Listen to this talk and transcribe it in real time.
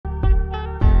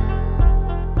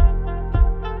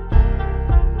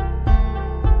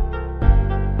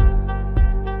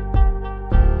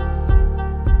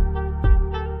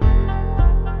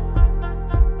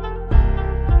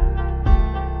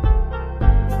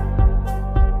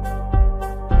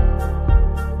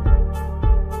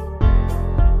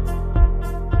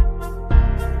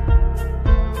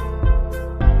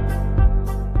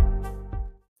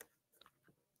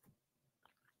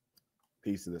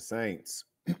Saints.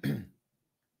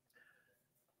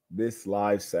 This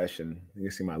live session, you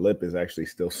can see my lip is actually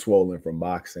still swollen from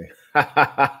boxing.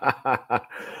 And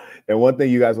one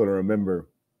thing you guys want to remember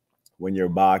when you're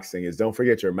boxing is don't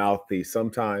forget your mouthpiece.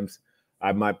 Sometimes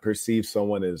I might perceive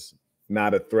someone as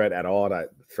not a threat at all. I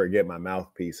forget my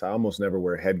mouthpiece. I almost never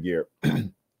wear headgear,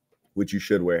 which you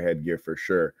should wear headgear for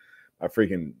sure. I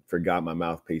freaking forgot my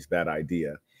mouthpiece. Bad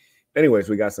idea. Anyways,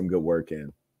 we got some good work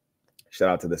in. Shout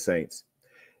out to the Saints.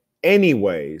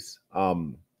 Anyways,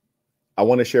 I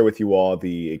want to share with you all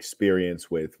the experience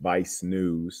with Vice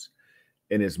News,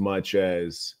 in as much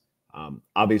as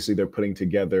obviously they're putting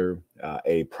together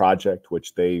a project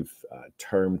which they've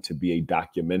termed to be a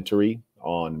documentary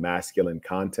on masculine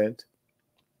content.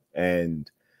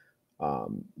 And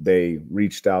they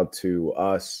reached out to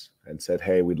us and said,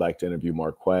 hey, we'd like to interview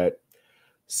Marquett,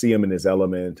 see him in his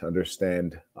element,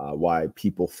 understand why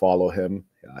people follow him,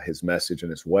 his message and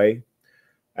his way.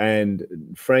 And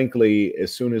frankly,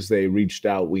 as soon as they reached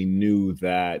out, we knew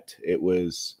that it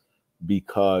was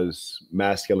because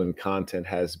masculine content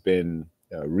has been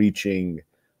reaching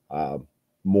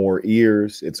more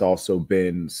ears. It's also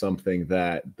been something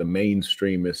that the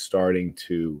mainstream is starting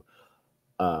to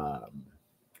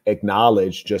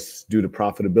acknowledge just due to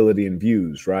profitability and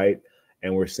views, right?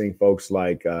 And we're seeing folks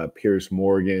like Piers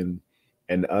Morgan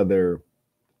and other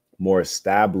more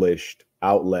established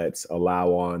outlets allow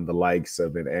on the likes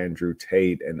of an Andrew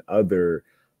Tate and other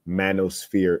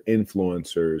manosphere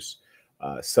influencers,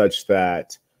 such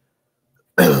that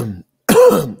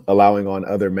allowing on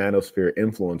other manosphere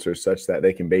influencers such that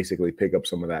they can basically pick up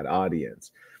some of that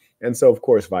audience. And so, of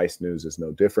course, Vice News is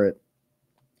no different.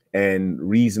 And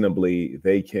reasonably,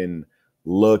 they can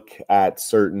look at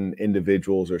certain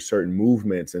individuals or certain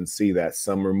movements and see that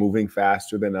some are moving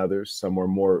faster than others, some are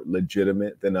more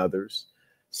legitimate than others,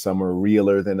 some are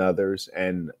realer than others,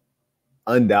 and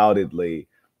undoubtedly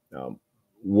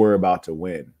we're about to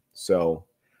win. So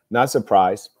not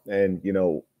surprised. And, you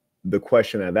know, the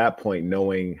question at that point,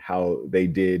 knowing how they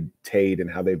did Tate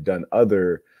and how they've done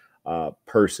other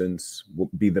persons,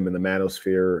 be them in the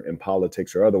manosphere, in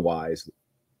politics or otherwise,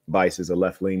 Vice is a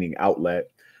left-leaning outlet.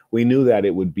 We knew that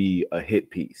it would be a hit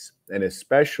piece, and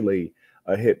especially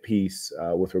a hit piece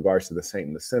with regards to the Saint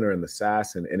and the Sinner and the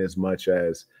Assassin, in as much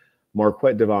as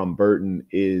Marquett Devon Burton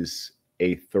is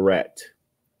a threat,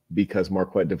 because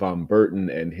Marquett Devon Burton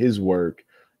and his work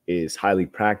is highly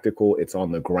practical. It's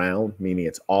on the ground, meaning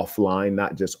it's offline,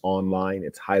 not just online.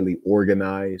 It's highly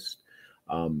organized.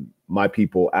 My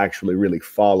people actually really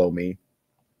follow me,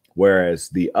 whereas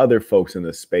the other folks in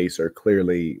the space are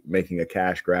clearly making a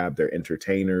cash grab. They're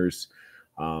entertainers.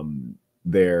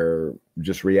 They're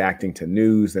just reacting to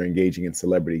news. They're engaging in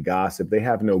celebrity gossip. They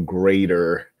have no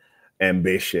greater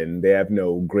ambition. They have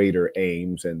no greater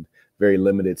aims and very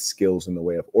limited skills in the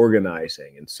way of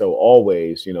organizing. And so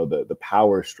always, you know, the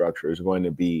power structure is going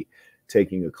to be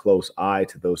taking a close eye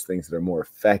to those things that are more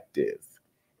effective.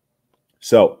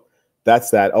 So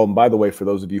that's that. Oh, and by the way, for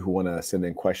those of you who want to send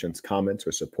in questions, comments,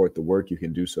 or support the work, you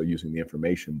can do so using the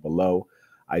information below.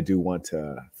 I do want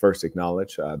to first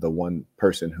acknowledge the one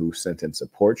person who sent in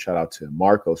support. Shout out to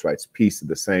Marcos, writes, peace to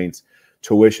the Saints.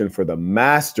 Tuition for the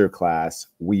masterclass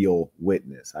we'll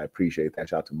witness. I appreciate that.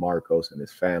 Shout out to Marcos and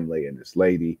his family and his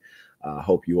lady.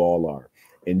 Hope you all are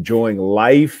enjoying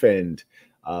life and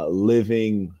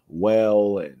living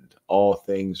well, and all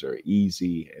things are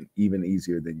easy and even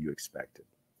easier than you expected.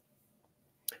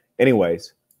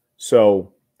 Anyways,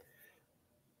 so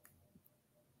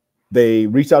they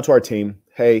reached out to our team.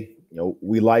 Hey, you know,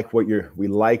 we like what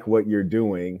you're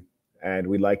doing, and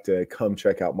we'd like to come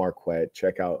check out Marquett,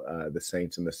 check out the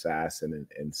Saints and the Assassin,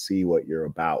 and see what you're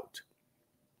about.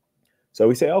 So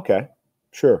we say, okay,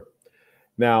 sure.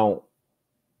 Now,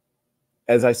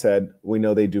 as I said, we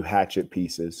know they do hatchet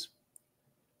pieces,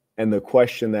 and the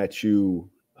question that you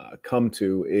come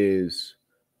to is,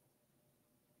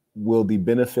 will the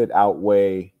benefit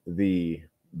outweigh the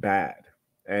bad?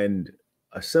 And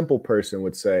a simple person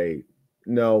would say,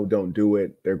 no, don't do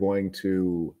it. They're going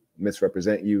to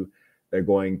misrepresent you. They're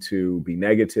going to be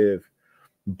negative.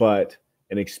 But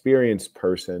an experienced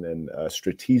person and a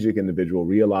strategic individual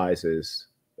realizes,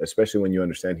 especially when you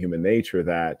understand human nature,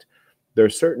 that there are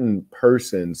certain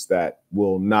persons that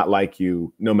will not like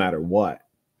you no matter what.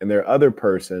 And there are other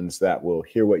persons that will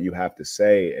hear what you have to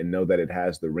say and know that it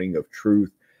has the ring of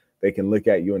truth. They can look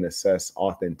at you and assess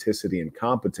authenticity and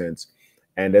competence.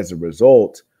 And as a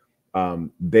result,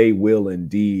 they will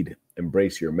indeed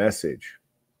embrace your message.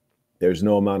 There's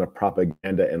no amount of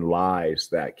propaganda and lies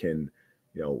that can,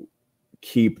 you know,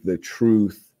 keep the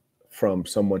truth from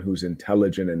someone who's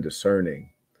intelligent and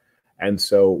discerning. And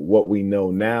so what we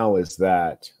know now is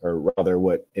that, or rather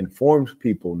what informed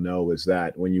people know is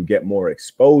that when you get more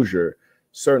exposure,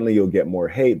 certainly you'll get more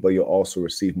hate, but you'll also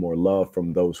receive more love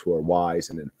from those who are wise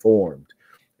and informed.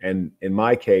 And in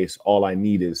my case, all I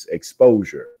need is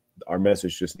exposure. Our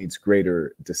message just needs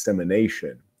greater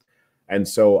dissemination. And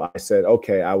so I said,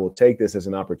 okay, I will take this as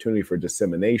an opportunity for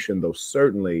dissemination, though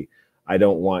certainly I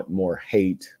don't want more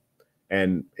hate.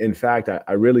 And in fact,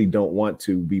 I really don't want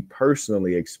to be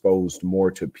personally exposed more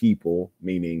to people,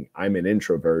 meaning I'm an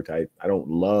introvert. I don't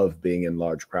love being in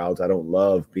large crowds. I don't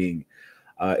love being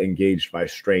engaged by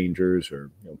strangers or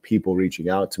people reaching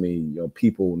out to me.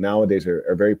 People nowadays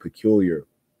are very peculiar.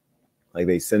 Like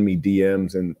they send me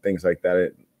DMs and things like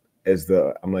that.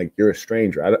 I'm like, you're a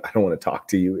stranger. I don't want to talk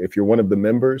to you. If you're one of the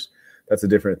members, that's a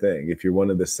different thing. If you're one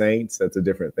of the saints, that's a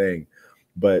different thing.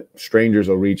 But strangers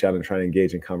will reach out and try to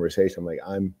engage in conversation. I'm like,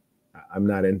 I'm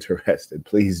not interested.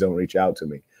 Please don't reach out to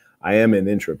me. I am an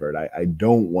introvert. I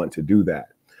don't want to do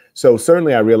that. So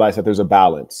certainly I realize that there's a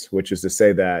balance, which is to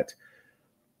say that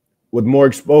with more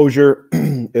exposure,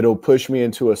 it'll push me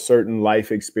into a certain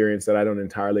life experience that I don't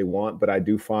entirely want. But I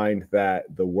do find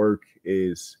that the work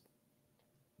is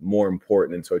more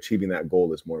important. And so achieving that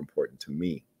goal is more important to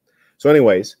me. So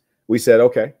anyways, we said,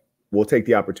 okay, we'll take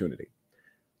the opportunity.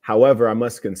 However, I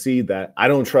must concede that I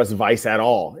don't trust Vice at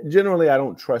all. Generally, I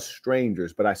don't trust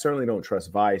strangers, but I certainly don't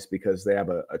trust Vice because they have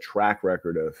a track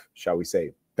record of, shall we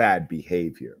say, bad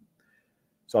behavior.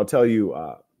 So I'll tell you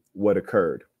what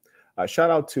occurred. Shout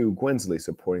out to Gwensley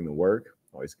supporting the work.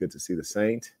 Always good to see the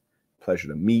saint. Pleasure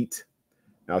to meet.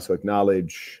 I also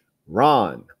acknowledge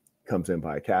Ron comes in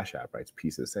by a Cash App, writes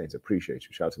Peace of the Saints. Appreciate you.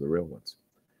 Shout out to the real ones.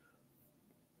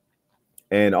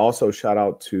 And also shout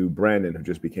out to Brandon, who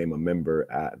just became a member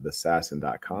at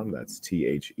thesassin.com. That's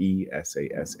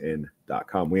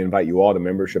THESASN.com. We invite you all to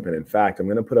membership. And in fact, I'm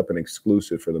going to put up an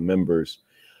exclusive for the members.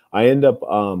 I end up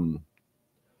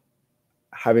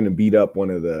having to beat up one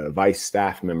of the Vice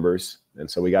staff members. And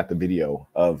so we got the video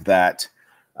of that.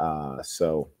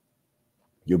 So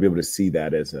you'll be able to see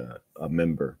that as a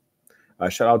member.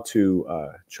 Shout out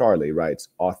to Charlie, writes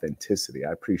authenticity.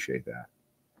 I appreciate that.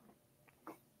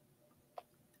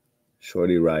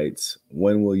 Shorty writes,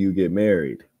 when will you get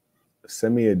married?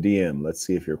 Send me a DM. Let's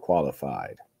see if you're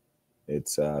qualified.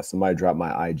 It's somebody dropped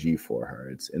my IG for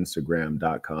her. It's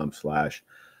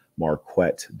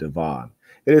Instagram.com/Marquett Devon.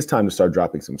 It is time to start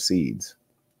dropping some seeds.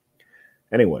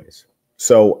 Anyways,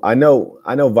 so I know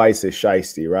Vice is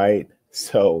shiesty, right?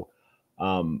 So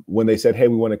when they said, hey,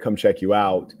 we want to come check you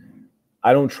out,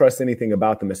 I don't trust anything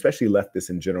about them, especially leftists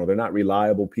in general. They're not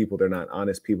reliable people. They're not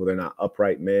honest people. They're not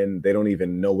upright men. They don't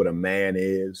even know what a man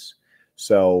is.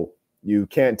 So you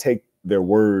can't take their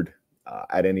word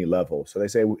at any level. So they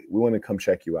say, we want to come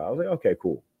check you out. I was like, okay,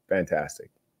 cool.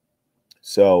 Fantastic.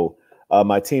 So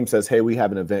my team says, hey, we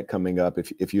have an event coming up.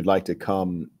 If you'd like to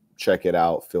come check it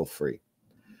out, feel free.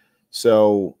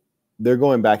 So they're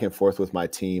going back and forth with my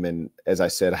team. And as I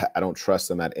said, I don't trust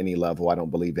them at any level. I don't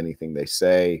believe anything they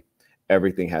say.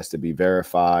 Everything has to be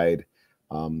verified.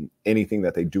 Anything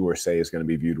that they do or say is going to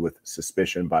be viewed with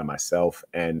suspicion by myself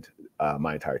and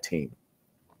my entire team.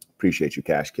 Appreciate you,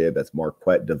 Cash Kid. That's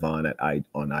Marquett Devon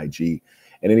on IG.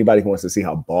 And anybody who wants to see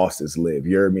how bosses live,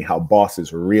 you heard me, how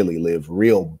bosses really live,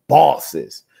 real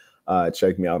bosses,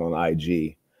 check me out on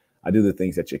IG. I do the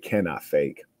things that you cannot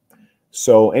fake.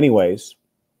 So anyways,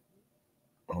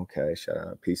 okay, shout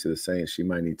out, Peace of the Saints. She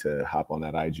might need to hop on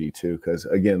that IG too, because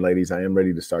again, ladies, I am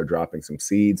ready to start dropping some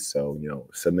seeds. So,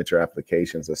 submit your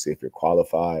applications. Let's see if you're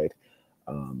qualified.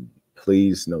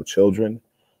 Please, no children,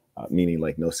 meaning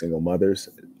like no single mothers.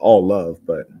 All love,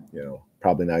 but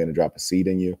probably not going to drop a seed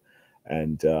in you.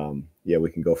 And yeah,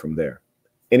 we can go from there.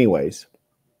 Anyways,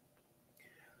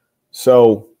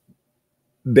 so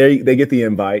they get the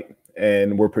invite.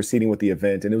 And we're proceeding with the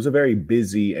event. And it was a very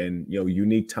busy and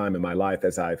unique time in my life.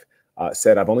 As I've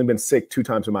said, I've only been sick 2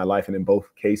 times in my life. And in both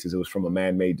cases, it was from a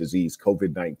man-made disease,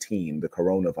 COVID-19, the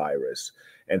coronavirus.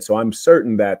 And so I'm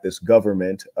certain that this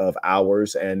government of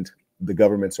ours and the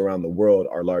governments around the world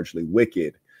are largely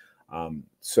wicked.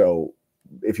 So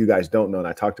if you guys don't know, and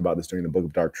I talked about this during the Book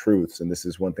of Dark Truths, and this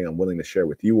is one thing I'm willing to share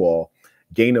with you all,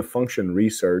 gain-of-function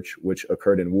research, which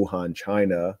occurred in Wuhan,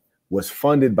 China, was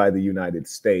funded by the United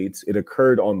States. It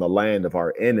occurred on the land of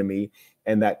our enemy.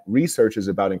 And that research is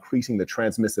about increasing the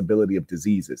transmissibility of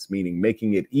diseases, meaning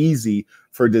making it easy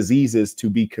for diseases to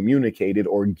be communicated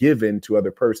or given to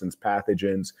other persons,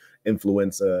 pathogens,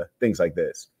 influenza, things like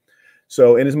this.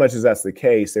 So in as much as that's the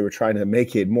case, they were trying to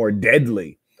make it more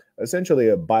deadly, essentially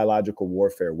a biological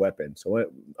warfare weapon.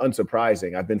 So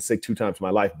unsurprising, I've been sick 2 times in my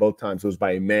life. Both times it was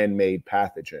by a man-made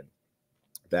pathogen.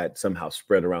 that somehow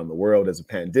spread around the world as a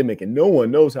pandemic, and no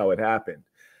one knows how it happened.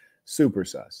 Super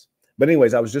sus. But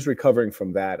anyways, I was just recovering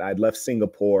from that. I'd left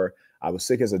Singapore. I was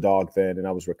sick as a dog then, and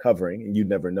I was recovering. And you'd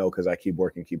never know because I keep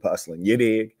working, keep hustling. You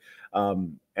dig?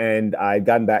 And I'd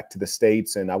gotten back to the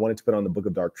States, and I wanted to put on the Book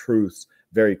of Dark Truths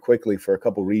very quickly for a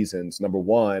couple reasons. Number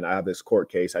one, I have this court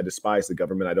case. I despise the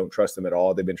government. I don't trust them at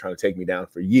all. They've been trying to take me down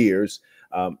for years.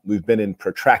 We've been in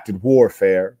protracted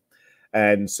warfare.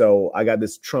 And so I got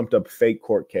this trumped up fake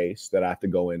court case that I have to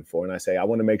go in for. And I say, I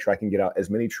want to make sure I can get out as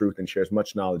many truth and share as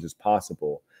much knowledge as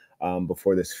possible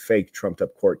before this fake trumped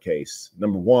up court case.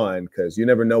 Number one, because you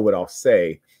never know what I'll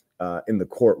say in the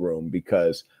courtroom,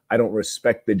 because I don't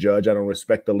respect the judge. I don't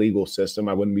respect the legal system.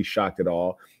 I wouldn't be shocked at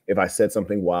all if I said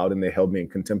something wild and they held me in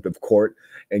contempt of court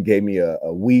and gave me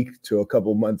a week to a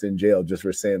couple months in jail just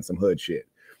for saying some hood shit.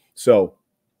 So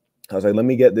I was like, let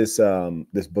me get this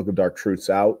this Book of Dark Truths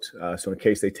out. So in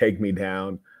case they take me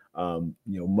down,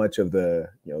 much of the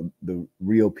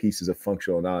real pieces of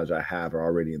functional knowledge I have are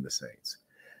already in the Saints.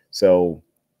 So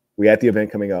we had the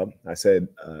event coming up. I said,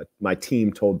 my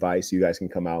team told Vice, you guys can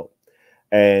come out.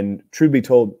 And truth be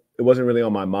told, it wasn't really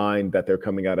on my mind that they're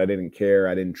coming out. I didn't care.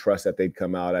 I didn't trust that they'd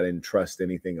come out. I didn't trust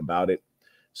anything about it.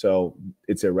 So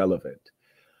it's irrelevant.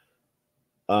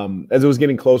 As it was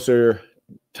getting closer,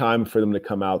 time for them to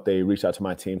come out, they reached out to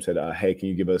my team, said, hey, can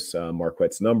you give us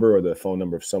Marquett's number or the phone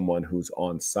number of someone who's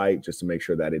on site, just to make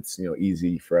sure that it's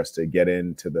easy for us to get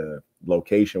into the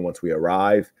location once we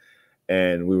arrive.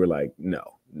 And we were like, no,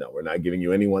 we're not giving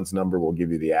you anyone's number. We'll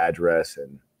give you the address,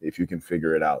 and if you can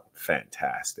figure it out,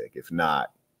 fantastic. If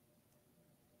not,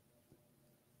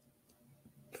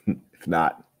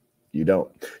 you don't.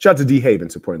 Shout out to D Haven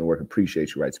supporting the work.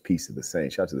 Appreciate you. Writes Peace to the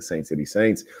Saints. Shout out to the Saint City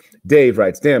Saints. Dave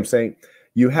writes, damn Saint,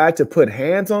 you had to put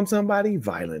hands on somebody.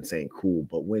 Violence ain't cool,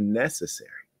 but when necessary,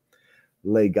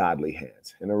 lay godly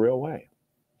hands in a real way.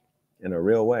 In a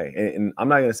real way. And I'm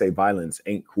not going to say violence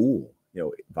ain't cool.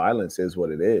 Violence is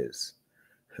what it is.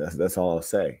 That's all I'll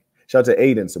say. Shout out to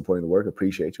Aiden supporting the work.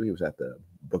 Appreciate you. He was at the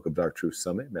Book of Dark Truth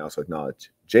Summit. May I also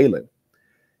acknowledge Jalen.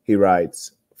 He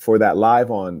writes, for that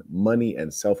live on money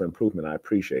and self-improvement, I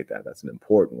appreciate that. That's an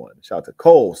important one. Shout out to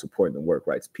Cole supporting the work.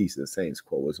 Writes, Peace of the Saints.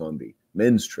 Cole was on the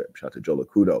men's trip. Shout out to Joe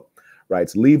Lacudo.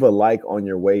 Writes, leave a like on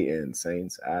your way in,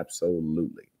 Saints.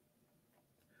 Absolutely.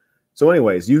 So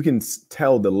anyways, you can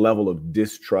tell the level of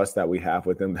distrust that we have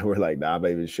with them, that we're like, nah,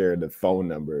 baby, share the phone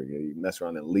number. You mess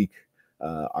around and leak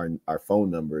our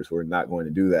phone numbers. We're not going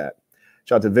to do that.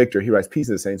 Shout out to Victor. He writes, Peace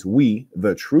of the Saints. We,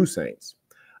 the true Saints.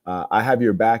 I have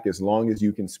your back as long as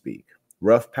you can speak.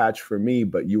 Rough patch for me,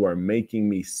 but you are making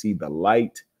me see the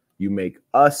light. You make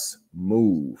us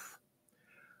move.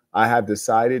 I have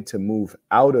decided to move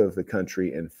out of the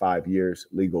country in 5 years.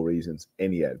 Legal reasons.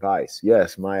 Any advice?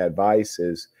 Yes, my advice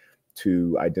is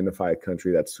to identify a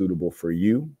country that's suitable for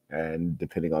you. And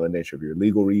depending on the nature of your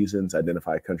legal reasons,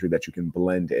 identify a country that you can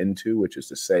blend into, which is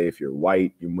to say, if you're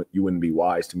white, you wouldn't be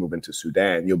wise to move into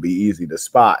Sudan. You'll be easy to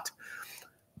spot.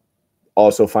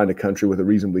 Also find a country with a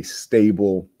reasonably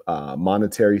stable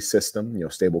monetary system,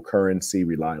 stable currency,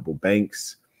 reliable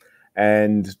banks.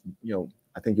 And,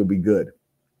 I think you'll be good.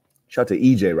 Shout out to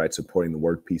EJ, right, supporting the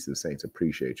work. Peace of the Saints.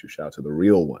 Appreciate you. Shout out to the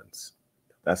real ones.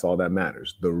 That's all that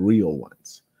matters. The real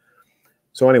ones.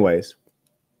 So anyways,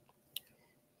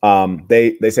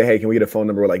 they say, hey, can we get a phone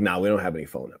number? We're like, nah, we don't have any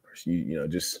phone numbers. You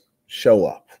just show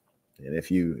up. And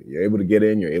if you're able to get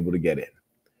in, you're able to get in.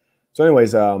 So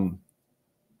anyways,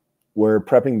 we're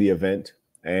prepping the event,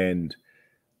 and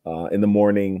in the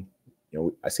morning,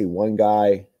 I see one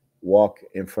guy walk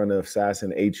in front of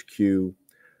Assassin HQ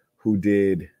who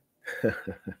did,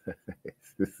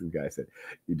 this guy said,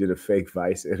 you did a fake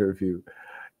Vice interview.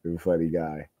 You're a funny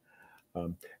guy.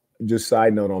 Just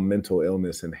side note on mental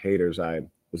illness and haters, I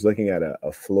was looking at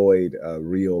a Floyd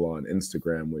reel on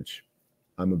Instagram, which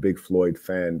I'm a big Floyd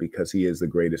fan because he is the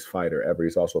greatest fighter ever.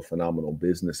 He's also a phenomenal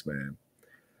businessman.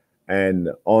 And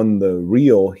on the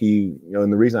reel,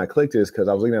 and the reason I clicked is because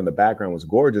I was looking at the background was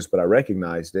gorgeous, but I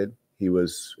recognized it. He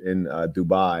was in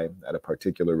Dubai at a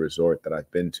particular resort that I've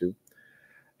been to.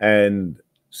 And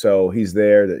so he's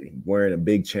there wearing a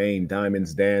big chain,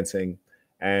 diamonds, dancing.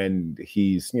 And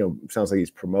he's, sounds like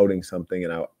he's promoting something.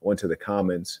 And I went to the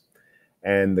comments,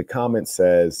 and the comment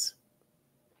says,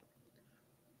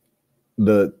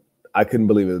 I couldn't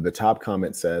believe it. The top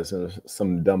comment says,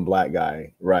 some dumb black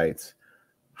guy writes,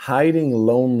 hiding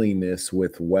loneliness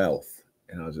with wealth.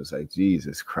 And I was just like,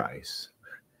 Jesus Christ.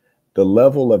 The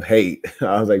level of hate.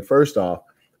 I was like, first off,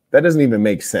 that doesn't even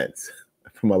make sense.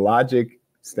 From a logic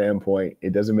standpoint,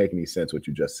 it doesn't make any sense what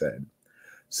you just said.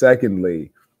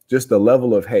 Secondly, just the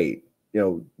level of hate.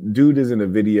 Dude is in a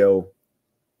video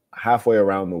halfway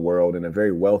around the world in a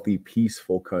very wealthy,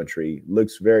 peaceful country,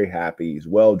 looks very happy. He's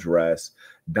well dressed,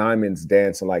 diamonds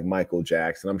dancing like Michael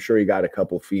Jackson. I'm sure he got a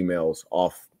couple females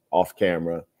off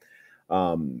camera.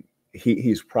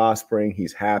 He's prospering,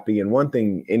 he's happy. And one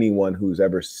thing anyone who's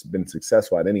ever been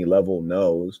successful at any level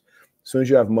knows, as soon as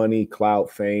you have money, clout,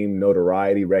 fame,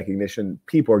 notoriety, recognition,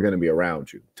 people are going to be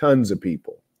around you. Tons of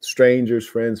people, strangers,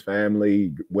 friends,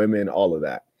 family, women, all of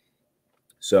that.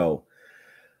 So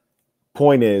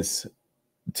point is,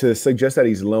 to suggest that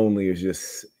he's lonely is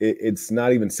just, it's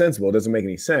not even sensible. It doesn't make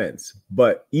any sense.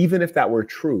 But even if that were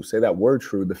true, say that were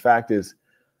true, the fact is,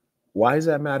 why does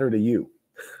that matter to you?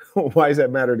 Why does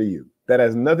that matter to you? That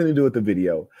has nothing to do with the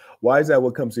video. Why is that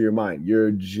what comes to your mind?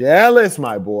 You're jealous,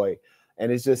 my boy. And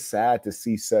it's just sad to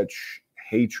see such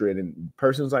hatred. And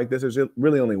persons like this, there's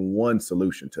really only one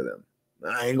solution to them.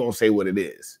 I ain't going to say what it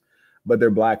is, but they're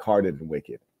black-hearted and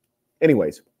wicked.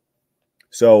 Anyways,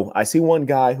 so I see one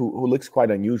guy who looks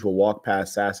quite unusual walk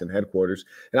past Assassin headquarters,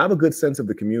 and I have a good sense of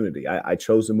the community. I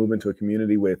chose to move into a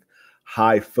community with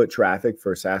high foot traffic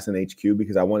for Assassin HQ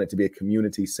because I want it to be a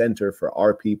community center for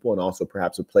our people and also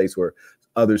perhaps a place where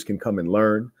others can come and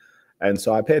learn. And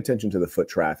so I pay attention to the foot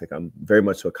traffic. I'm very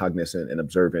much so a cognizant and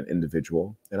observant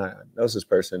individual. And I noticed this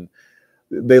person,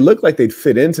 they looked like they'd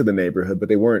fit into the neighborhood, but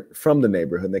they weren't from the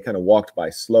neighborhood. They kind of walked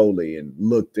by slowly and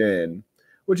looked in,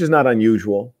 which is not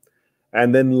unusual.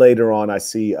 And then later on, I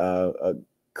see a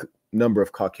number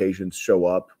of Caucasians show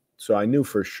up. So I knew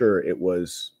for sure it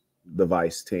was the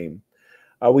Vice team.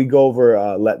 We go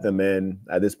over, let them in.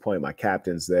 At this point, my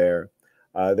captain's there.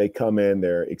 They come in.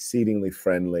 They're exceedingly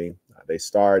friendly. They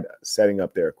start setting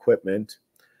up their equipment.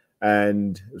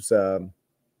 And it was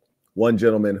one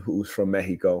gentleman who's from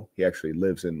Mexico. He actually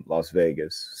lives in Las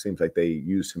Vegas. Seems like they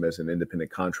used him as an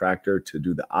independent contractor to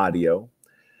do the audio.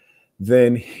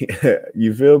 Then,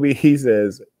 you feel me? He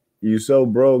says, "You so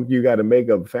broke, you got to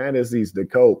make up fantasies to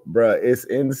cope." Bruh, it's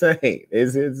insane.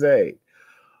 It's insane.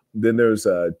 Then there's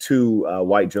two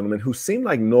white gentlemen who seem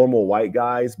like normal white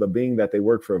guys, but being that they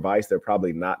work for Vice, they're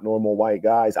probably not normal white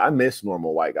guys. I miss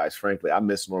normal white guys, frankly. I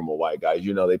miss normal white guys.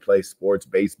 You know, they play sports,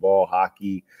 baseball,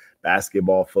 hockey,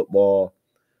 basketball, football,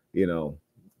 you know,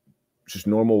 just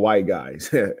normal white guys.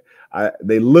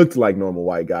 They looked like normal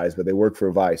white guys, but they work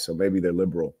for Vice, so maybe they're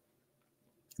liberal.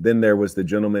 Then there was the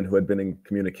gentleman who had been in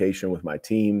communication with my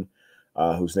team,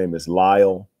 whose name is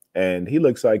Lyle, and he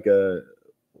looks like a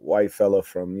white fella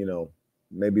from, you know,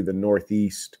 maybe the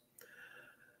Northeast.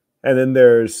 And then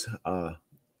there's a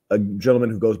gentleman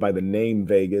who goes by the name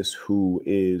Vegas, who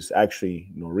is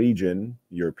actually Norwegian,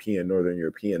 European, Northern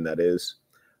European, that is,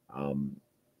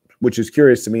 which is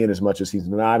curious to me in as much as he's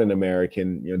not an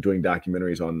American, you know, doing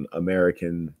documentaries on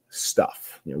American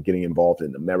stuff, you know, getting involved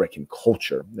in American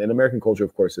culture. And American culture,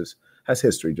 of course, has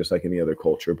history, just like any other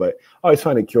culture. But I always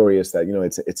find it curious that, you know,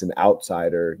 it's an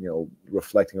outsider, you know,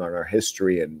 reflecting on our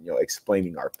history and, you know,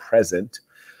 explaining our present.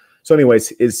 So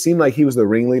anyways, it seemed like he was the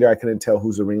ringleader. I couldn't tell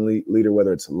who's the ringleader,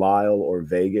 whether it's Lyle or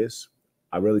Vegas.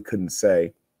 I really couldn't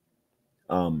say.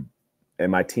 And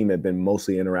my team had been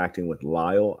mostly interacting with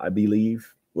Lyle, I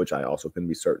believe, which I also couldn't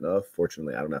be certain of.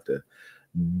 Fortunately, I don't have to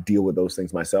deal with those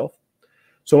things myself.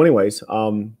 So anyways,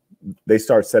 they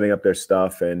start setting up their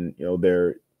stuff, and, you know,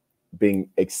 they're being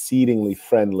exceedingly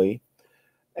friendly.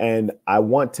 And I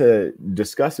want to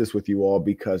discuss this with you all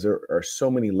because there are so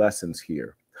many lessons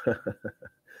here.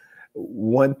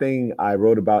 One thing I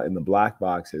wrote about in the Black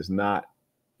Box is not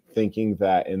thinking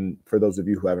that, and for those of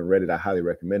you who haven't read it, I highly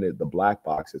recommend it. The Black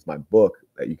Box is my book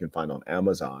that you can find on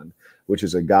Amazon, which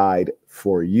is a guide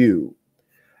for you.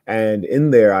 And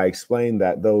in there, I explain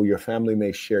that though your family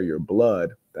may share your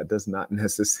blood, that does not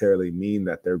necessarily mean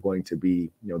that they're going to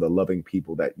be, you know, the loving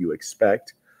people that you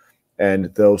expect. And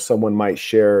though someone might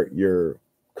share your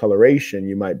coloration,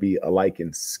 you might be alike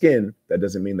in skin. That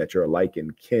doesn't mean that you're alike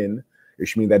in kin.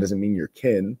 That doesn't mean you're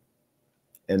kin.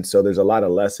 And so there's a lot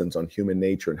of lessons on human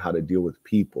nature and how to deal with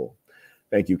people.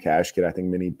 Thank you, Cash Kid. I think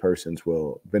many persons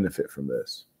will benefit from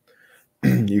this.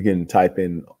 You can type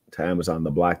in to Amazon, the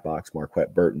Black Box,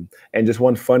 Marquett Burton. And just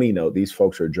one funny note, these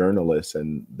folks are journalists,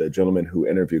 and the gentleman who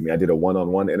interviewed me, I did a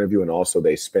one-on-one interview, and also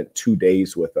they spent 2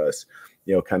 days with us,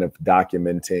 you know, kind of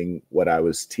documenting what I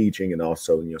was teaching and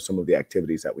also, you know, some of the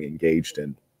activities that we engaged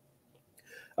in.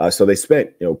 So they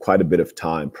spent, you know, quite a bit of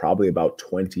time, probably about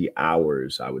 20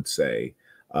 hours, I would say,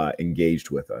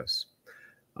 engaged with us.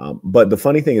 But the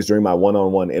funny thing is, during my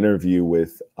one-on-one interview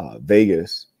with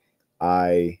Vegas,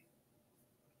 I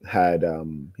had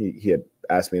he had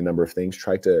asked me a number of things,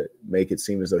 tried to make it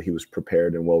seem as though he was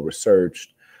prepared and well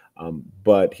researched.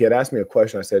 But he had asked me a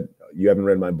question. I said, "You haven't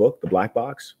read my book, The Black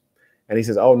Box?" And he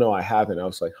says, oh, no, I haven't. I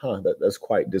was like, huh, that's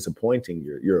quite disappointing.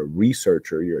 You're a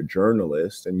researcher, you're a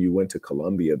journalist, and you went to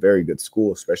Columbia, a very good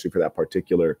school, especially for that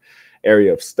particular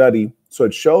area of study. So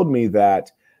it showed me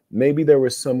that maybe there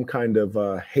was some kind of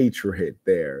hatred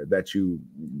there, that you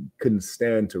couldn't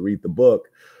stand to read the book.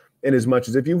 In as much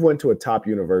as if you went to a top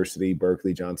university,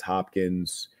 Berkeley, Johns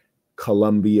Hopkins,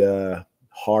 Columbia,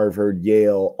 Harvard,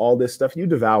 Yale, all this stuff, you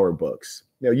devour books.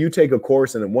 You take a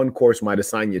course and then one course might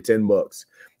assign you 10 books.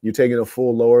 You're taking a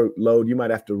full load, you might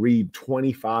have to read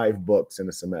 25 books in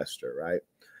a semester, right?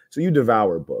 So you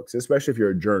devour books, especially if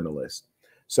you're a journalist.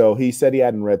 So he said he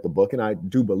hadn't read the book, and I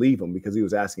do believe him because he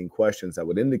was asking questions that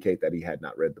would indicate that he had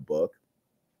not read the book,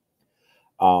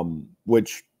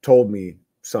 which told me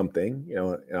something,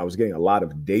 and I was getting a lot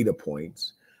of data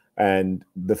points. And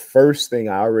the first thing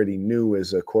I already knew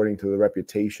is, according to the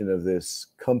reputation of this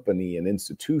company and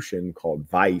institution called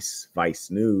Vice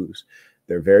News,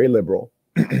 they're very liberal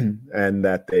and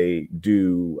that they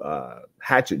do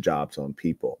hatchet jobs on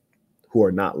people who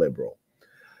are not liberal.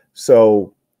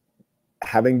 So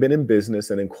having been in business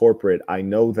and in corporate, I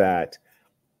know that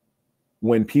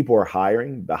when people are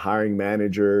hiring, the hiring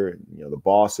manager, the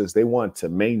bosses, they want to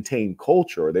maintain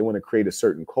culture, or they want to create a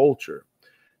certain culture.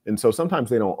 And so sometimes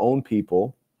they don't own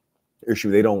people, or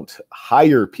they don't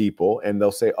hire people, and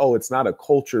they'll say, oh, it's not a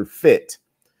culture fit.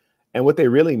 And what they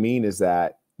really mean is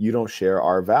that you don't share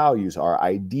our values, our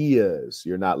ideas.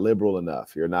 You're not liberal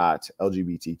enough. You're not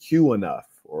LGBTQ enough,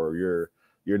 or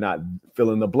you're not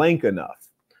fill in the blank enough.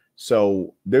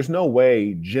 So there's no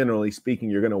way, generally speaking,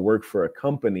 you're going to work for a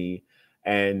company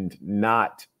and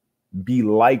not be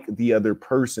like the other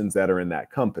persons that are in that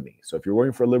company. So if you're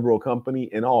working for a liberal company,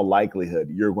 in all likelihood,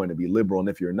 you're going to be liberal. And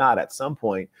if you're not, at some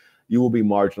point, you will be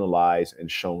marginalized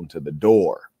and shown to the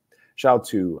door. Shout out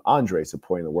to Andre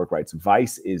supporting the work rights.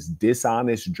 Vice is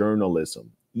dishonest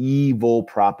journalism, evil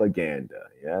propaganda.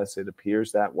 Yes, it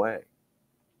appears that way.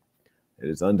 It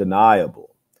is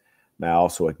undeniable. May I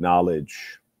also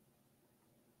acknowledge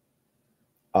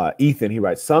Ethan. He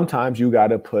writes, sometimes you got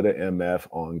to put an MF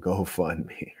on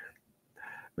GoFundMe.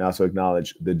 I also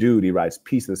acknowledge the dude. He writes,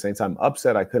 peace to the saints. I'm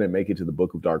upset I couldn't make it to the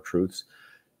Book of Dark Truths.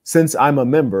 Since I'm a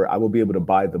member, I will be able to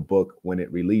buy the book when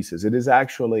it releases. It is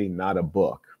actually not a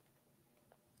book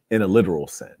in a literal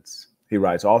sense. He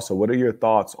writes also, what are your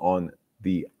thoughts on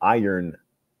the iron?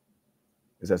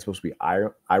 Is that supposed to be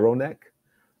iron neck?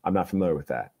 I'm not familiar with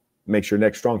that. Makes your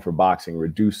neck strong for boxing,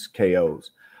 reduce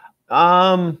KOs.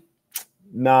 I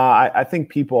think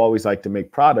people always like to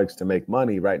make products to make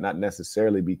money, right? Not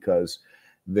necessarily because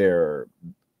they're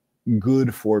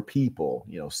good for people.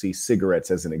 See cigarettes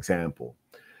as an example.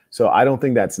 So I don't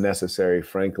think that's necessary,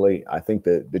 frankly. I think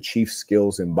that the chief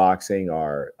skills in boxing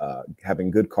are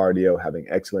having good cardio, having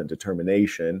excellent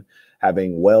determination,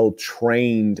 having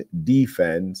well-trained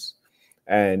defense,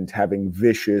 and having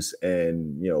vicious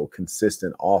and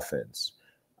consistent offense.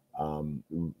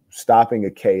 Stopping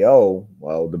a KO,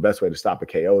 well, the best way to stop a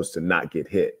KO is to not get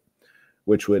hit,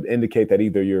 which would indicate that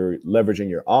either you're leveraging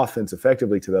your offense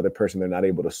effectively to the other person, they're not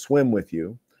able to swim with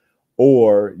you,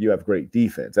 or you have great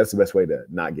defense. That's the best way to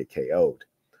not get KO'd.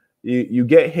 You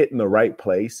get hit in the right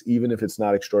place, even if it's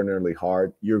not extraordinarily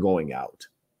hard, you're going out.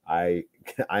 I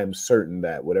am certain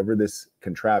that whatever this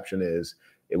contraption is,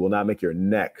 it will not make your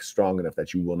neck strong enough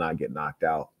that you will not get knocked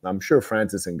out. I'm sure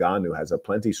Francis Ngannou has a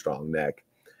plenty strong neck.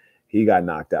 He got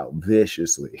knocked out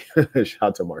viciously. Shout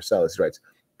out to Marcellus. He writes,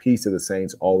 peace to the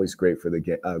saints, always great for the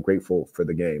grateful for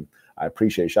the game. I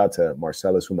appreciate. Shout out to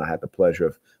Marcellus, whom I had the pleasure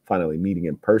of finally meeting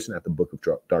in person at the Book of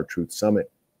Dark Truth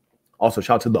Summit. Also,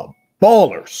 shout out to the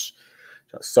ballers.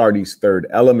 Sardi's Third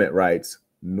Element writes,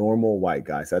 normal white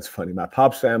guys. That's funny. My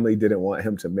pop's family didn't want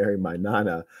him to marry my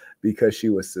nana because she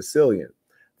was Sicilian.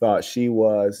 Thought she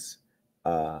was,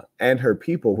 and her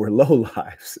people were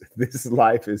lowlifes. This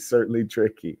life is certainly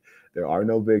tricky. There are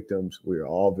no victims. We are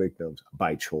all victims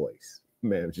by choice.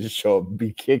 Man, just show up,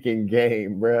 be kicking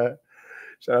game, bruh.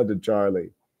 Shout out to Charlie.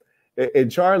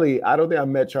 And Charlie, I don't think I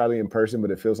met Charlie in person,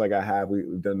 but it feels like I have.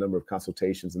 We've done a number of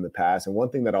consultations in the past. And one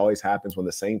thing that always happens when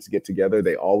the Saints get together,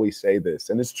 they always say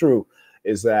this, and it's true,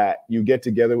 is that you get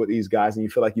together with these guys and you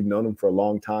feel like you've known them for a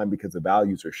long time because the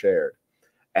values are shared.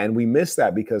 And we miss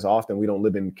that because often we don't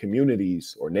live in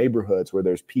communities or neighborhoods where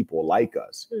there's people like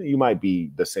us. You might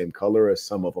be the same color as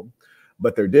some of them,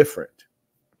 but they're different.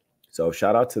 So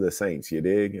shout out to the Saints, you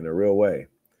dig, in a real way.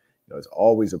 It's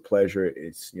always a pleasure.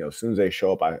 It's, as soon as they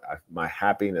show up, my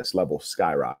happiness level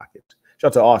skyrockets.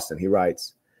 Shout out to Austin. He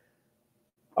writes,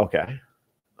 okay,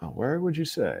 where would you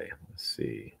say? Let's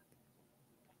see.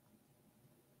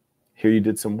 Here you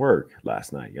did some work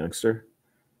last night, youngster.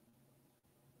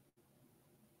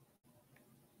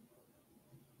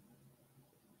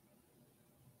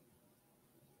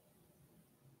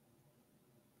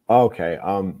 Okay.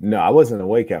 No, I wasn't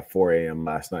awake at 4 a.m.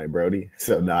 last night, Brody.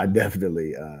 So no, I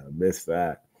definitely missed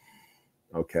that.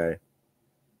 Okay.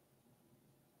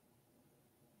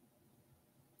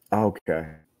 Okay.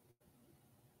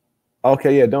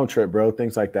 Okay, yeah, don't trip, bro.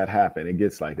 Things like that happen. It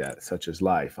gets like that, such as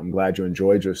life. I'm glad you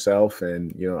enjoyed yourself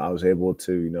and I was able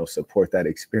to, support that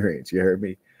experience. You heard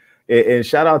me? And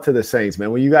shout out to the Saints,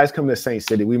 man. When you guys come to Saint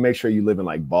City, we make sure you live in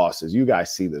like bosses. You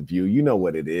guys see the view. You know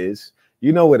what it is.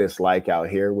 You know what it's like out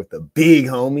here with the big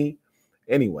homie.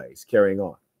 Anyways, carrying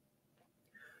on.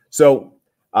 So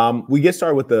we get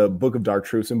started with the Book of Dark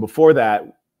Truths. And before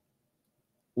that,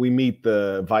 we meet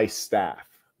the Vice staff.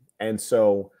 And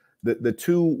so the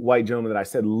two white gentlemen that I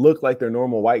said look like they're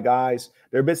normal white guys.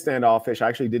 They're a bit standoffish. I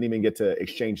actually didn't even get to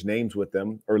exchange names with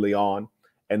them early on.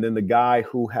 And then the guy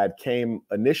who had came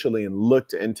initially and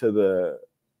looked into the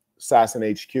Assassin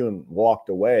HQ and walked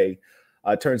away,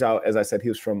 turns out, as I said, he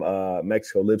was from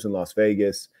Mexico, lives in Las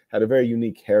Vegas, had a very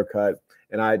unique haircut.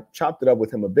 And I chopped it up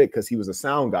with him a bit because he was a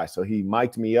sound guy. So he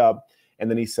mic'd me up and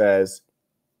then he says,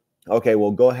 okay,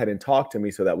 well, go ahead and talk to me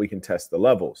so that we can test the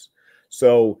levels.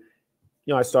 So,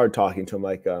 I started talking to him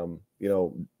like, do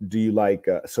you like,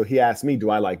 so he asked me, do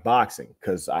I like boxing?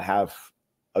 Because I have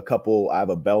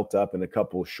a belt up and a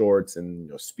couple shorts and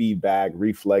speed bag,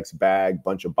 reflex bag,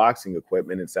 bunch of boxing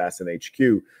equipment in Assassin HQ.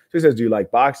 So he says, do you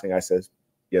like boxing? I says,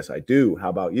 yes, I do. How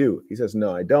about you? He says,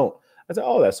 no, I don't. I said,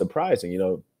 oh, that's surprising.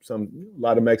 A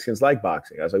lot of Mexicans like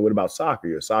boxing. I was like, what about soccer?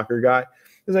 You a soccer guy?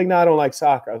 He's like, no, I don't like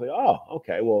soccer. I was like, oh,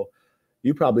 okay. Well,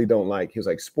 you probably don't like, he was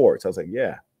like, sports. I was like,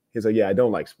 yeah. He's like, yeah, I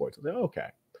don't like sports. I was like, okay.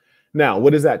 Now,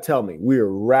 what does that tell me? We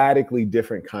are radically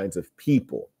different kinds of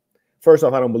people. First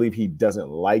off, I don't believe he doesn't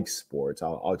like sports.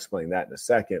 I'll explain that in a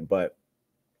second, but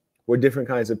we're different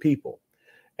kinds of people.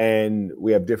 And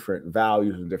we have different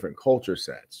values and different culture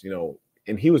sets,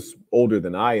 and he was older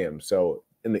than I am. So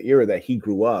in the era that he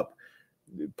grew up,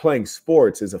 playing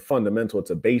sports is a fundamental,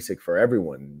 it's a basic for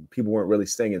everyone. People weren't really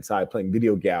staying inside playing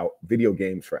video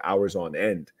games for hours on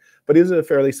end. But he was a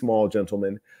fairly small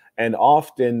gentleman. And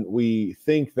often we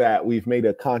think that we've made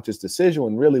a conscious decision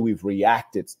when really we've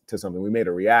reacted to something. We made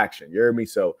a reaction. You heard me?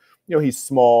 So, he's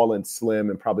small and slim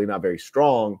and probably not very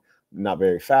strong, not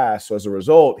very fast. So as a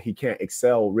result, he can't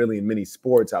excel really in many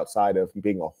sports outside of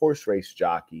being a horse race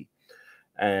jockey.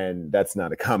 And that's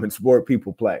not a common sport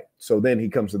people play. So then he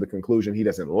comes to the conclusion he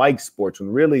doesn't like sports when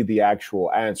really the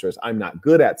actual answer is I'm not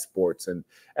good at sports. And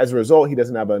as a result, he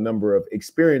doesn't have a number of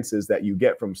experiences that you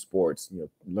get from sports,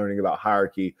 learning about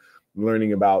hierarchy,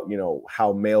 learning about,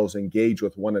 how males engage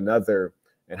with one another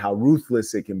and how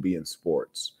ruthless it can be in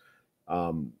sports.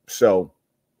 So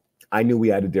I knew we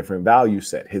had a different value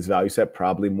set. His value set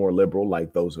probably more liberal,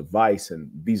 like those of Vice.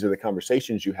 And these are the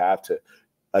conversations you have to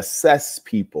assess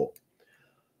people.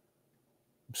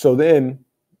 So then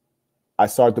I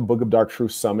started the Book of Dark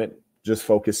Truth Summit, just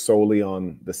focused solely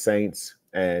on the Saints,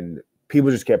 and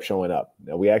people just kept showing up.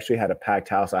 Now, we actually had a packed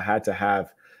house. I had to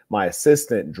have my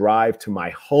assistant drive to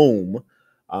my home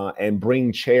and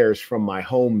bring chairs from my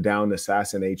home down to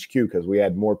Assassin HQ because we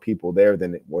had more people there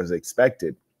than it was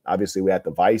expected. Obviously, we had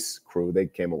the Vice crew. They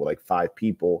came up with like 5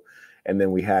 people, and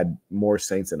then we had more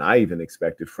Saints than I even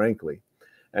expected, frankly.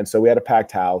 And so we had a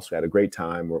packed house. We had a great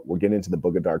time. We're getting into the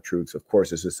Book of Dark Truths. Of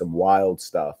course, this is some wild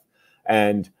stuff.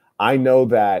 And I know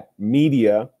that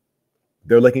media,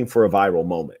 they're looking for a viral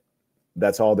moment.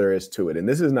 That's all there is to it. And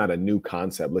this is not a new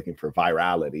concept looking for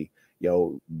virality.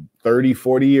 30,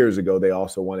 40 years ago, they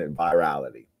also wanted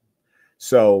virality.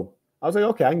 So I was like,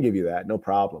 okay, I can give you that. No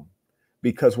problem.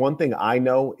 Because one thing I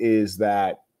know is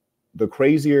that the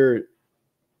crazier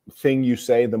thing you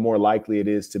say, the more likely it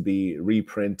is to be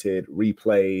reprinted,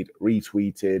 replayed,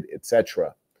 retweeted,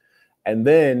 etc. And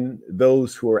then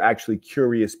those who are actually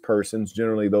curious persons,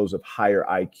 generally those of higher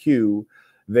IQ,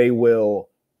 they will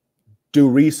do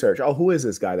research. Oh, who is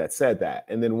this guy that said that?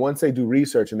 And then once they do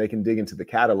research and they can dig into the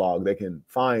catalog, they can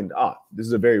find, this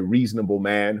is a very reasonable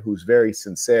man who's very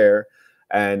sincere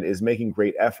and is making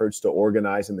great efforts to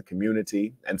organize in the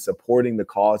community and supporting the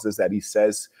causes that he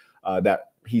says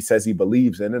he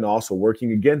believes in, and also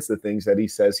working against the things that he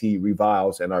says he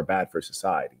reviles and are bad for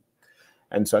society.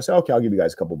 And so I said, okay, I'll give you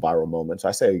guys a couple viral moments.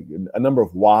 I say a number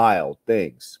of wild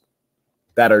things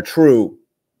that are true,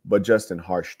 but just in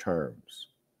harsh terms.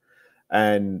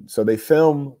 And so they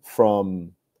film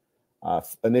from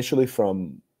initially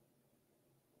from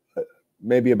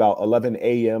maybe about 11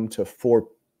 a.m. to 4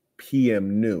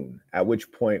 p.m. noon, at which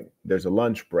point there's a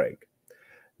lunch break.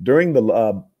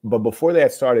 But before they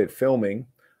had started filming,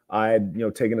 I had,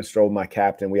 taken a stroll with my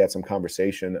captain. We had some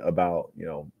conversation about,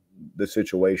 the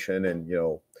situation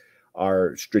and,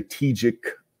 our strategic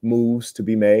moves to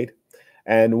be made.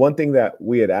 And one thing that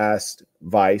we had asked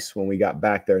Vice when we got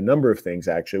back there, a number of things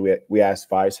actually, we asked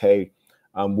Vice, hey,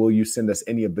 will you send us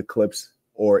any of the clips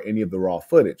or any of the raw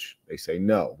footage? They say,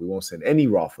 no, we won't send any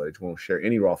raw footage. We won't share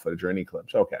any raw footage or any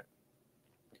clips. Okay.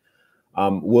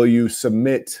 Will you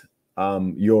submit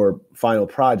your final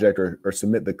project or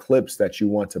submit the clips that you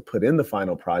want to put in the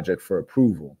final project for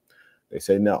approval? They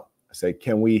say, no. I say,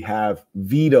 can we have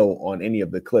veto on any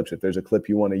of the clips? If there's a clip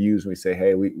you want to use and we say,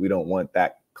 hey, we don't want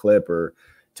that clip or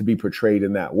to be portrayed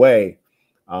in that way,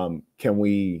 can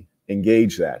we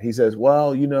engage that? He says,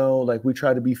 well, you know, like we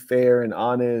try to be fair and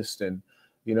honest, and,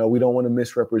 you know, we don't want to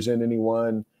misrepresent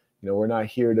anyone. You know, we're not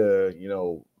here to, you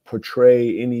know,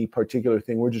 portray any particular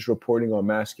thing. We're just reporting on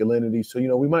masculinity. So, you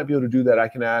know, we might be able to do that. I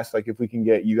can ask, like, if we can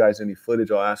get you guys any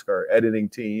footage, I'll ask our editing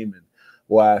team, and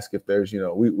we'll ask if there's, you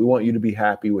know, we want you to be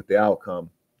happy with the outcome.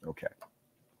 Okay.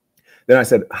 Then I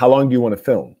said, how long do you want to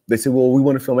film? They said, well, we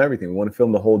want to film everything. We want to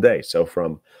film the whole day. So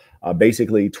from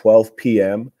basically 12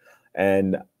 p.m.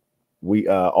 and we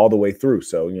all the way through.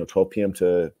 So, you know, 12 p.m.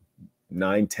 to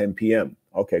 10 p.m.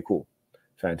 Okay, cool.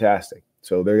 Fantastic.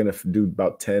 So they're going to do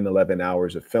about 10, 11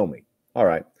 hours of filming. All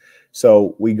right.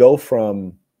 So we go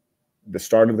from the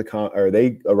start of or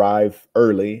they arrive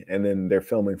early, and then they're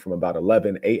filming from about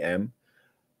 11 a.m.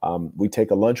 We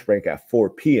take a lunch break at 4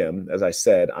 p.m. As I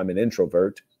said, I'm an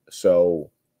introvert. So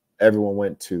everyone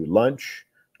went to lunch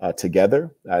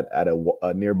together at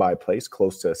a nearby place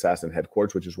close to Assassin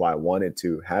headquarters, which is why I wanted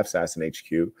to have Assassin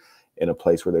HQ in a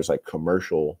place where there's like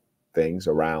commercial things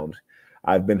around.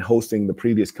 I've been hosting the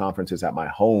previous conferences at my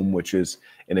home, which is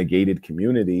in a gated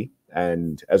community.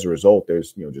 And as a result,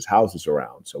 there's, you know, just houses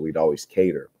around. So we'd always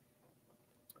cater.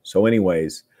 So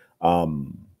anyways,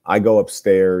 I go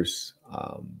upstairs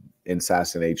in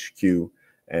Assassin HQ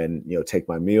and, you know, take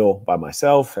my meal by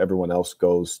myself. Everyone else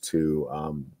goes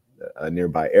to a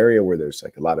nearby area where there's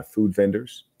like a lot of food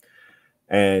vendors.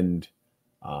 And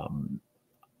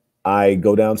I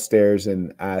go downstairs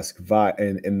and ask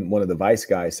and one of the Vice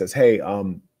guys says, hey,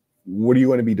 what are you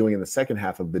going to be doing in the second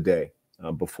half of the day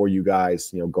before you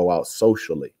guys, you know, go out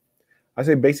socially? I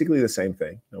say basically the same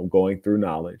thing, you know, going through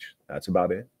knowledge. That's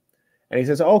about it. And he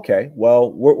says, okay,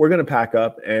 well, we're going to pack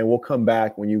up and we'll come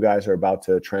back when you guys are about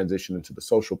to transition into the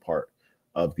social part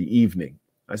of the evening.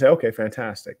 I say, okay,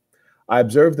 fantastic. I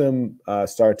observed them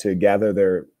start to gather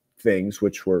their things,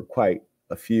 which were quite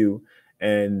a few.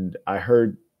 And I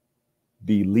heard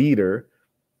the leader,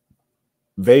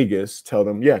 Vegas, tell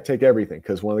them, yeah, take everything.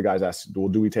 Because one of the guys asked, well,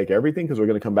 do we take everything? Because we're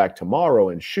going to come back tomorrow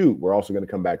and shoot. We're also going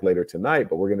to come back later tonight,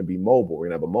 but we're going to be mobile. We're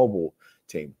going to have a mobile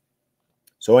team.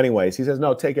 So anyways, he says,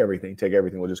 no, take everything. Take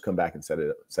everything. We'll just come back and set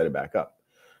it back up.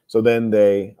 So then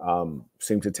they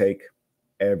seem to take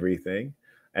everything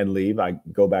and leave. I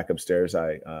go back upstairs.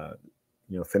 I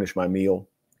finish my meal,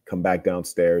 come back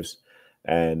downstairs,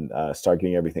 and start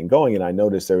getting everything going. And I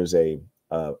noticed there was a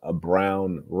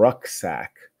brown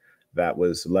rucksack that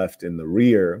was left in the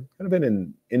rear, kind of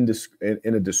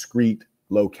in a discreet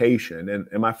location.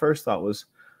 And my first thought was,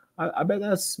 I bet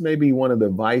that's maybe one of the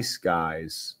Vice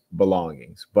guys'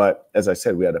 belongings. But as I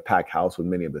said, we had a packed house with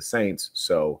many of the Saints,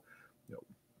 so you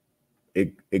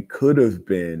know, it could have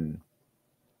been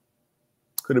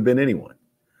anyone.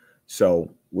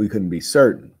 So we couldn't be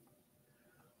certain.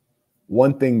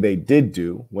 One thing they did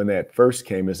do when they at first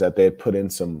came is that they had put in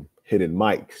some hidden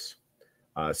mics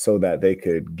so that they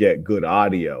could get good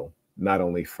audio, not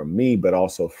only from me, but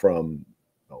also from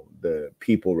the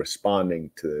people responding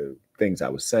to things I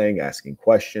was saying, asking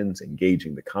questions,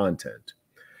 engaging the content.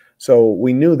 So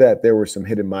we knew that there were some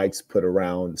hidden mics put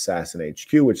around Assassin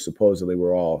HQ, which supposedly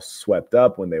were all swept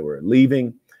up when they were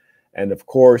leaving. And of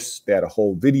course, they had a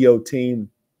whole video team.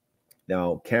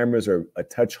 Now, cameras are a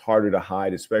touch harder to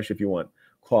hide, especially if you want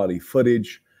quality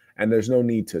footage. And there's no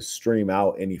need to stream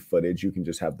out any footage. You can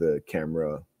just have the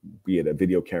camera, be it a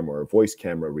video camera or a voice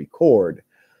camera, record.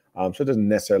 So it doesn't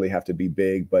necessarily have to be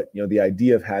big, but you know, the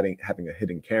idea of having a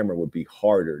hidden camera would be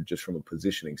harder just from a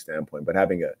positioning standpoint. But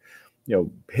having a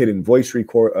hidden voice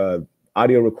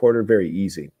audio recorder, very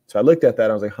easy. So I looked at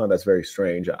that. I was like, that's very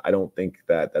strange. I don't think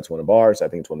that's one of ours. I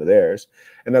think it's one of theirs.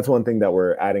 And that's one thing that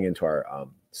we're adding into our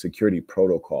security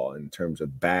protocol in terms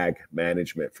of bag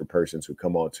management for persons who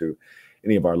come onto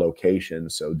any of our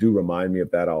locations. So do remind me of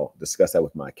that. I'll discuss that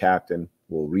with my captain.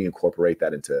 We'll reincorporate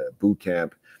that into boot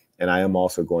camp. And I am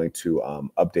also going to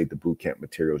update the boot camp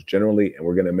materials generally. And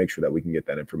we're going to make sure that we can get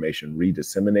that information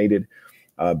redisseminated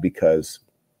because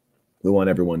we want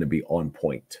everyone to be on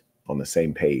point, on the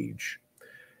same page.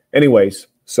 Anyways,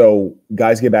 so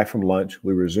guys get back from lunch.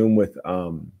 We resume with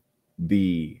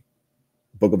the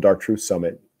Book of Dark Truth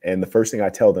Summit. And the first thing I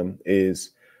tell them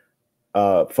is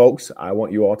Folks, I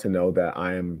want you all to know that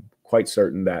I am quite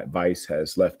certain that Vice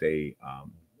has left a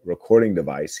recording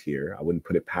device here. I wouldn't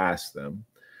put it past them.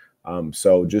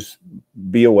 So just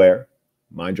be aware,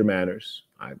 mind your manners.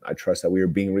 I trust that we are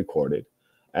being recorded,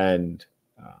 and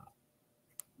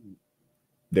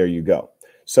there you go.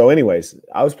 So anyways,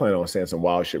 I was planning on saying some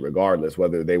wild shit regardless,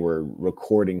 whether they were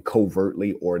recording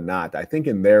covertly or not. I think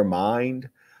in their mind,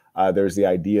 there's the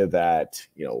idea that,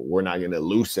 we're not going to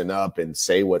loosen up and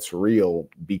say what's real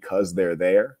because they're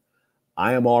there.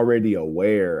 I am already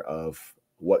aware of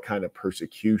what kind of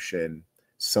persecution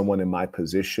someone in my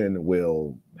position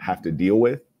will have to deal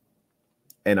with.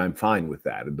 And I'm fine with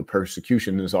that. The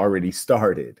persecution has already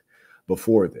started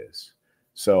before this.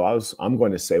 So I'm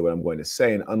going to say what I'm going to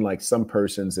say. And unlike some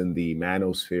persons in the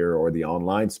manosphere or the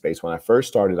online space, when I first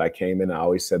started, I came in, I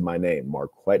always said my name,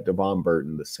 Marquett Devon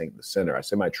Burton, the Saint, the Sinner. I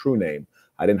said my true name.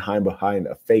 I didn't hide behind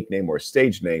a fake name or a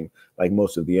stage name like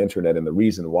most of the internet. And the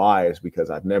reason why is because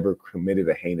I've never committed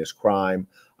a heinous crime.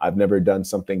 I've never done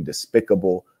something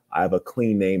despicable. I have a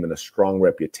clean name and a strong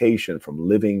reputation from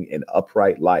living an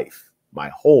upright life my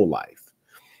whole life.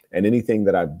 And anything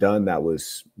that I've done that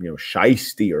was,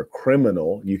 shisty or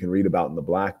criminal, you can read about in the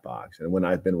black box. And when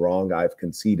I've been wrong, I've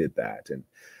conceded that. And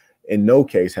in no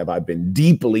case have I been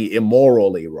deeply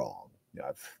immorally wrong.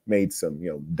 I've made some,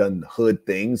 done hood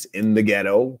things in the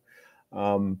ghetto,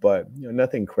 but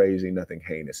nothing crazy, nothing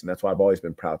heinous. And that's why I've always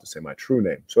been proud to say my true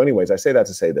name. So anyways, I say that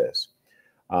to say this.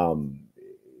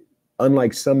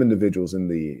 Unlike some individuals in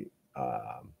the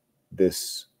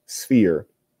this sphere,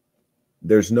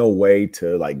 there's no way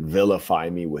to vilify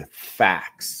me with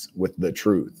facts, with the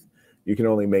truth. You can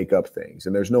only make up things.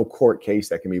 And there's no court case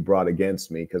that can be brought against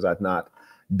me because I've not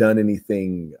done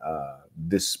anything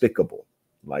despicable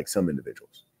like some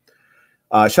individuals.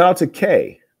 Shout out to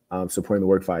Kay, supporting the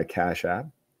work via Cash App.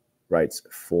 Writes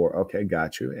okay,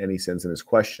 got you. And he sends in his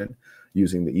question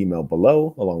using the email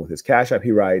below along with his Cash App.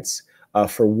 He writes,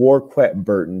 for Marquett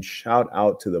Burton, shout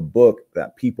out to the book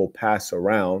that people pass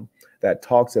around that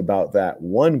talks about that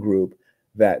one group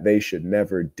that they should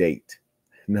never date.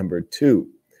 Number 2,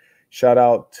 shout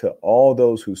out to all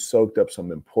those who soaked up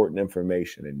some important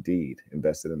information, indeed,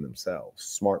 invested in themselves.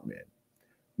 Smart men,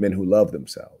 men who love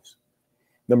themselves.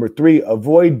 Number 3,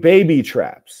 avoid baby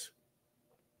traps.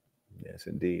 Yes,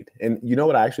 indeed. And you know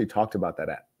what? I actually talked about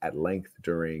that at length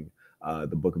during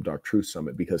the Book of Dark Truth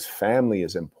Summit, because family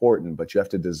is important, but you have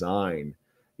to design,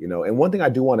 and one thing I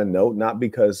do want to note, not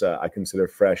because I consider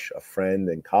Fresh a friend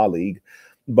and colleague,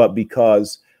 but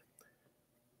because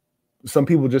some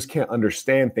people just can't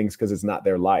understand things because it's not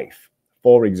their life.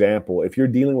 For example, if you're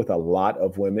dealing with a lot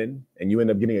of women and you end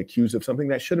up getting accused of something,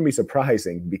 that shouldn't be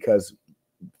surprising because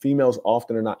females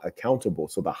often are not accountable.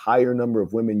 So the higher number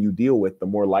of women you deal with, the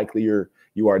more likely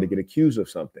you are to get accused of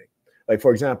something. Like,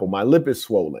 for example, my lip is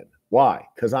swollen. Why?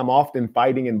 Because I'm often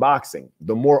fighting and boxing.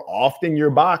 The more often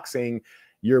you're boxing,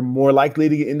 you're more likely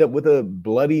to end up with a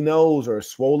bloody nose or a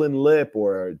swollen lip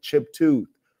or a chipped tooth.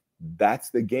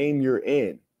 That's the game you're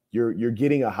in. You're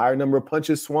getting a higher number of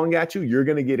punches swung at you. You're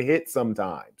going to get hit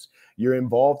sometimes. You're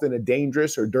involved in a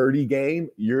dangerous or dirty game.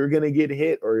 You're going to get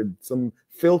hit or some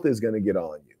filth is going to get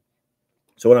on you.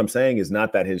 So what I'm saying is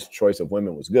not that his choice of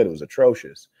women was good. It was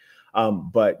atrocious.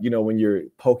 But, when you're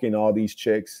poking all these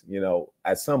chicks,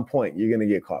 at some point you're going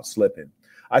to get caught slipping.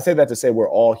 I say that to say we're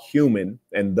all human.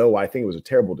 And though I think it was a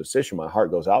terrible decision, my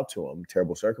heart goes out to him,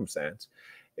 terrible circumstance.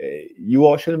 You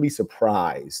all shouldn't be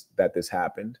surprised that this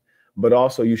happened, but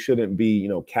also you shouldn't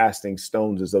be, casting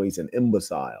stones as though he's an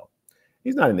imbecile.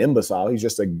 He's not an imbecile. He's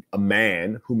just a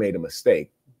man who made a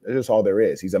mistake. That's just all there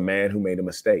is. He's a man who made a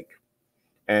mistake.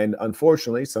 And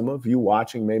unfortunately, some of you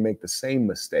watching may make the same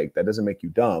mistake. That doesn't make you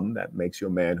dumb. That makes you a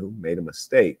man who made a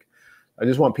mistake. I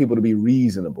just want people to be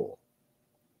reasonable.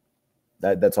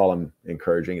 That's all I'm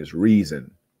encouraging is reason.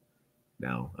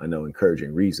 Now, I know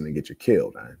encouraging reason to get you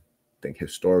killed. I think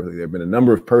historically there have been a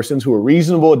number of persons who were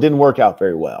reasonable. It didn't work out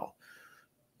very well.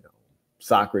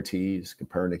 Socrates,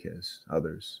 Copernicus,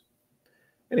 others.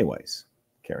 Anyways,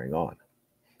 carrying on.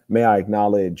 May I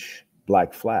acknowledge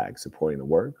Black Flag supporting the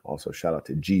work. Also, shout out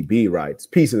to GB writes,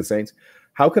 peace of the saints.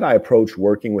 How could I approach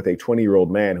working with a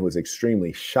 20-year-old man who is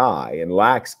extremely shy and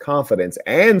lacks confidence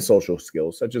and social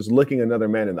skills, such as looking another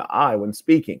man in the eye when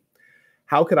speaking?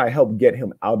 How could I help get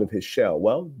him out of his shell?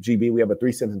 Well, GB, we have a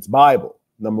 3-sentence Bible.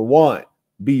 Number 1,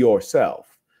 be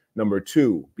yourself. Number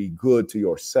 2, be good to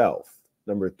yourself.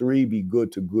 Number 3, be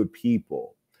good to good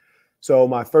people. So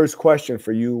my first question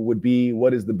for you would be,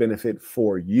 what is the benefit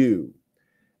for you?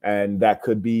 And that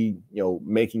could be,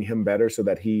 making him better so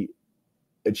that he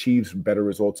achieves better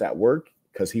results at work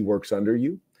because he works under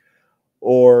you,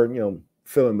 or,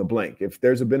 fill in the blank. If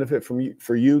there's a benefit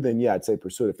for you, then yeah, I'd say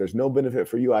pursue it. If there's no benefit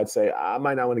for you, I'd say I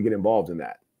might not want to get involved in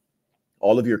that.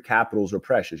 All of your capitals are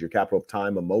precious. Your capital of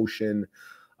time, emotion,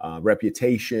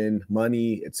 reputation,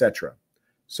 money, etc.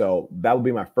 So that would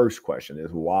be my first question: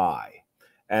 is why?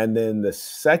 And then the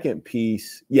second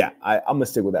piece, yeah, I'm gonna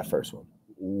stick with that first one.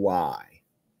 Why?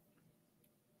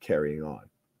 Carrying on.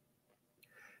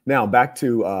 Now, back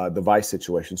to the Vice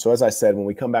situation. So as I said, when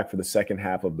we come back for the second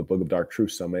half of the Book of Dark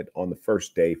Truth Summit on the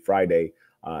first day, Friday,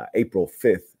 April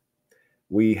 5th,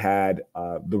 we had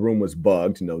the room was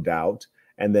bugged, no doubt.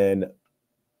 And then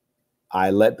I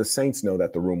let the saints know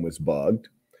that the room was bugged.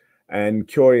 And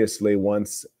curiously,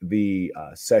 once the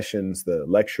sessions, the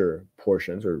lecture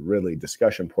portions, or really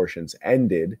discussion portions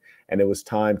ended, and it was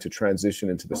time to transition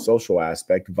into the social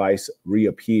aspect, Vice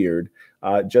reappeared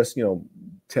just,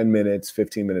 10 minutes,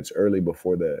 15 minutes early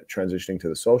before the transitioning to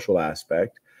the social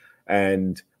aspect.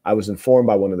 And I was informed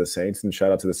by one of the saints, and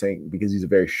shout out to the saint because he's a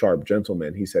very sharp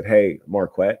gentleman. He said, "Hey,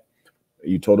 Marquett,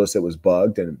 you told us it was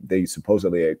bugged, and they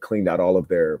supposedly had cleaned out all of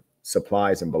their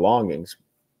supplies and belongings.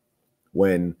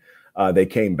 When they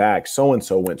came back,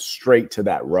 so-and-so went straight to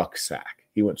that rucksack.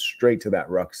 He went straight to that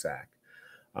rucksack."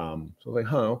 So I was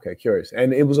like, okay, curious.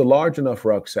 And it was a large enough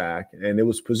rucksack, and it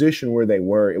was positioned where they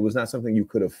were. It was not something you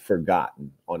could have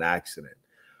forgotten on accident.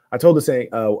 I told the saint,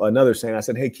 another saint, I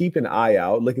said, "Hey, keep an eye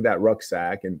out, look at that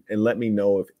rucksack, and let me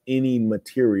know if any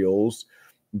materials,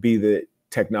 be the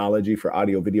technology for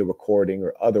audio, video recording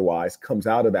or otherwise, comes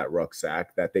out of that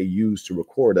rucksack that they use to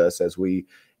record us as we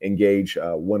engage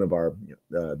one of our,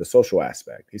 the social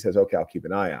aspect." He says, "Okay, I'll keep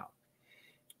an eye out."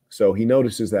 So he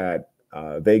notices that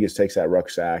Vegas takes that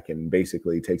rucksack and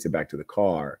basically takes it back to the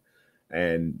car.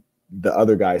 And the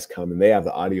other guys come and they have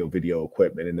the audio, video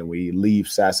equipment. And then we leave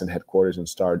Sasson headquarters and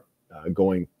start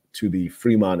going to the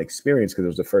Fremont experience because it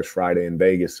was the first Friday in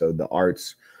Vegas. So the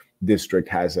arts district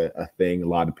has a thing. A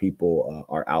lot of people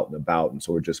are out and about. And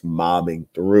so we're just mobbing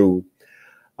through.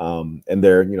 And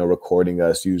they're, recording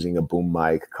us using a boom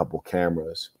mic, a couple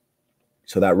cameras.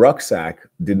 So that rucksack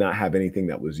did not have anything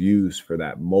that was used for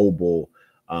that mobile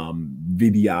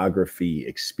videography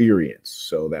experience.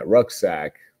 So that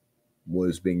rucksack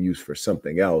was being used for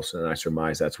something else. And I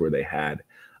surmise that's where they had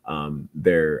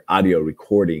their audio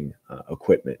recording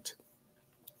equipment.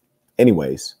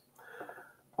 Anyways,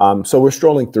 so we're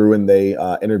strolling through and they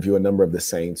interview a number of the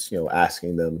saints,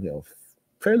 asking them,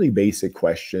 fairly basic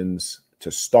questions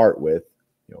to start with.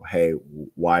 Hey,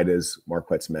 why does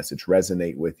Marquett's message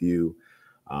resonate with you?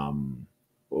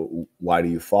 Why do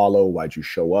you follow? Why'd you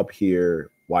show up here?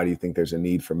 Why do you think there's a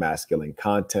need for masculine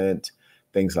content?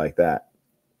 Things like that.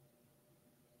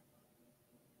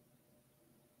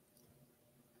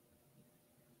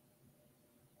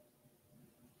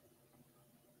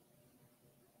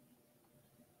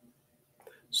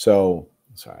 So,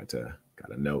 sorry, I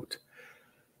got a note.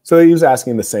 So he was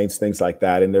asking the saints things like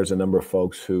that. And there's a number of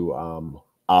folks who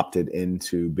opted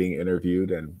into being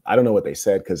interviewed. And I don't know what they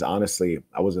said, because honestly,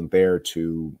 I wasn't there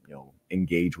to,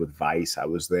 engage with Vice. I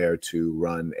was there to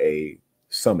run a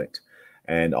summit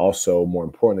and also, more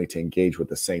importantly, to engage with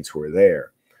the saints who were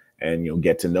there and,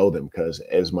 get to know them, because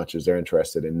as much as they're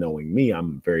interested in knowing me,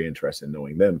 I'm very interested in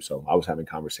knowing them. So I was having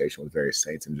conversation with various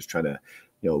saints and just trying to,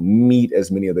 meet as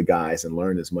many of the guys and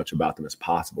learn as much about them as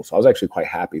possible. So I was actually quite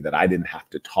happy that I didn't have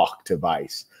to talk to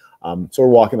Vice. So we're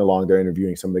walking along, they're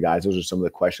interviewing some of the guys. Those are some of the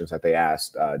questions that they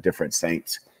asked different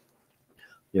saints.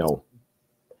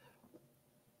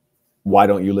 Why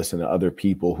don't you listen to other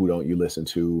people? Who don't you listen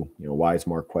to? Why is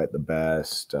Marquett the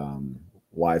best?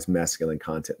 Why is masculine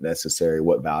content necessary?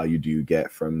 What value do you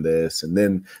get from this? And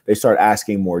then they start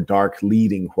asking more dark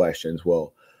leading questions.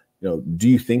 Well, do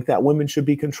you think that women should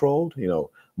be controlled?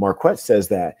 Marquett says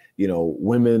that,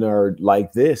 women are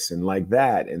like this and like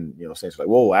that. And, saints are like,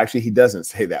 whoa, actually, he doesn't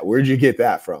say that. Where'd you get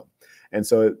that from? And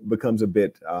so it becomes a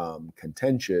bit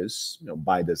contentious,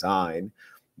 by design.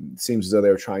 It seems as though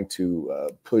they're trying to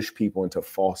push people into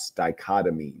false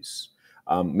dichotomies.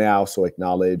 May I also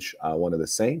acknowledge one of the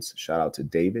saints? Shout out to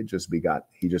David.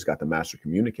 He just got the Master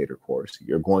Communicator course.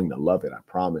 You're going to love it, I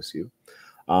promise you.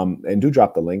 And do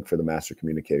drop the link for the Master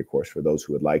Communicator course for those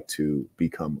who would like to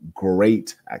become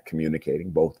great at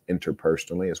communicating, both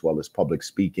interpersonally as well as public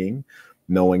speaking,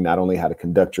 knowing not only how to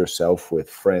conduct yourself with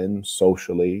friends,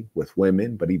 socially, with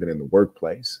women, but even in the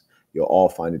workplace. You'll all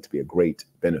find it to be a great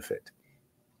benefit.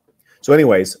 So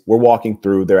anyways, we're walking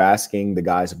through, they're asking the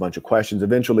guys a bunch of questions.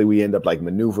 Eventually we end up like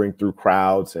maneuvering through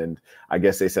crowds. And I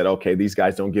guess they said, okay, these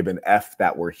guys don't give an F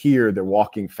that we're here. They're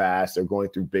walking fast. They're going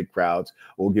through big crowds.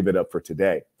 We'll give it up for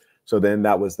today. So then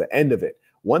that was the end of it.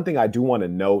 One thing I do want to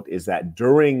note is that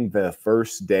during the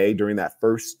first day, during that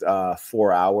first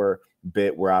 4-hour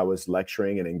bit where I was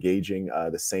lecturing and engaging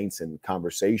the saints in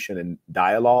conversation and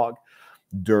dialogue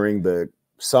during the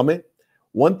summit.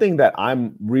 One thing that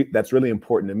that's really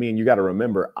important to me, and you got to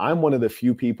remember, I'm one of the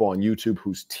few people on YouTube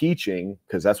who's teaching,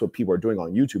 because that's what people are doing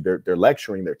on YouTube. They're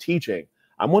lecturing, they're teaching.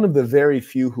 I'm one of the very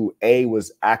few who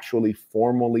was actually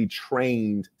formally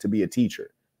trained to be a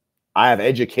teacher. I have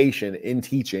education in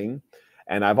teaching,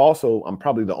 and I'm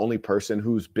probably the only person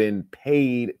who's been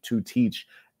paid to teach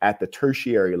at the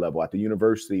tertiary level, at the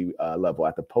university level,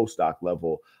 at the postdoc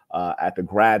level, at the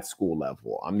grad school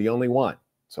level. I'm the only one.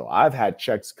 So I've had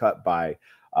checks cut by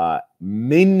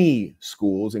many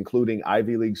schools, including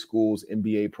Ivy League schools,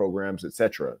 MBA programs,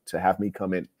 etc., to have me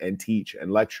come in and teach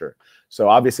and lecture. So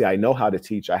obviously I know how to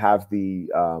teach. I have the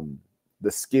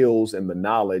skills and the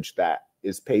knowledge that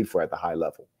is paid for at the high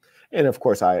level. And of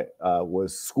course, I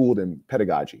was schooled in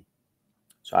pedagogy.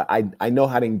 So I know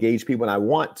how to engage people, and I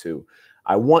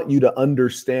want you to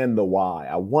understand the why.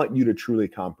 I want you to truly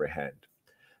comprehend.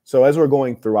 So as we're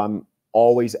going through, I'm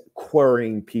always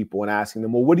querying people and asking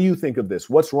them, well, what do you think of this?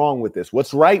 What's wrong with this?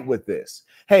 What's right with this?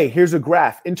 Hey, here's a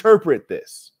graph. Interpret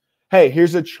this. Hey,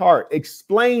 here's a chart.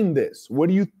 Explain this. What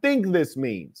do you think this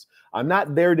means? I'm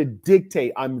not there to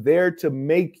dictate. I'm there to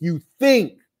make you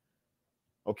think.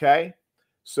 Okay?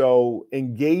 So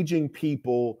engaging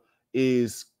people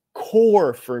is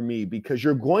core for me, because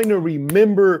you're going to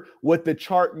remember what the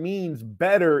chart means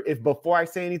better if before I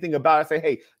say anything about it, I say,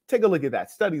 hey, take a look at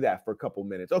that, study that for a couple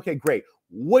minutes. Okay, great.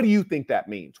 What do you think that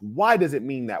means? Why does it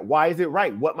mean that? Why is it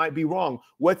right? What might be wrong?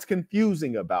 What's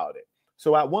confusing about it?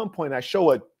 So at one point I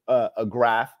show a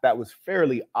graph that was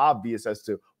fairly obvious as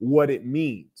to what it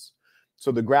means.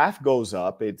 So the graph goes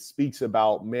up. It speaks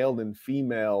about male and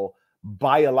female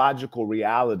biological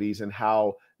realities and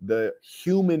how the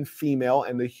human female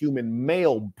and the human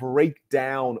male break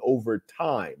down over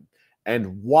time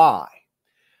and why.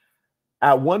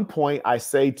 At one point, I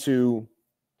say to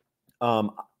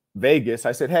Vegas,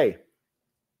 I said, hey,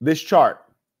 this chart,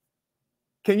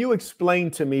 can you explain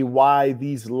to me why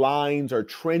these lines are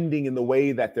trending in the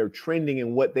way that they're trending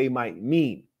and what they might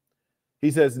mean? He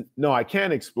says, no, I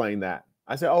can't explain that.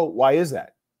 I said, oh, why is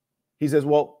that? He says,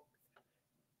 well,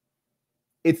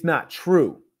 it's not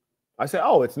true. I said,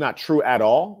 oh, it's not true at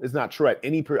all. It's not true at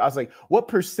any I was like, what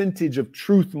percentage of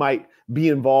truth might be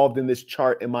involved in this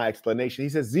chart in my explanation? He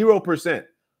says 0%.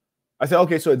 I said,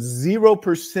 okay, so it's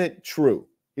 0% true.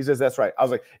 He says, that's right. I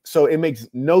was like, so it makes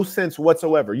no sense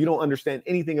whatsoever. You don't understand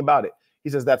anything about it.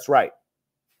 He says, that's right.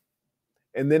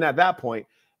 And then at that point,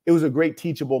 it was a great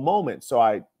teachable moment. So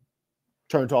I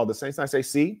turned to all the saints and I say,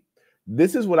 see,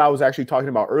 this is what I was actually talking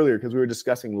about earlier, because we were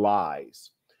discussing lies,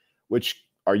 which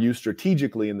are used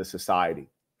strategically in the society.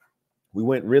 We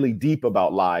went really deep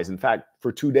about lies. In fact,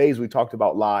 for 2 days, we talked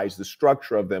about lies, the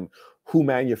structure of them, who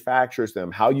manufactures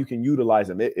them, how you can utilize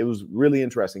them. It was really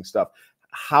interesting stuff.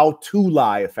 How to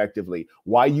lie effectively,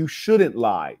 why you shouldn't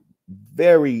lie.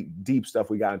 Very deep stuff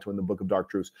we got into in the Book of Dark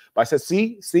Truths. But I said,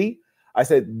 see, I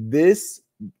said, this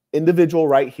individual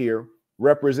right here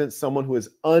represents someone who is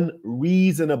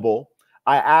unreasonable.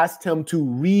 I asked him to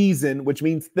reason, which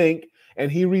means think, and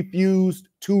he refused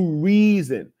to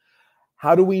reason.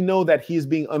 How do we know that he's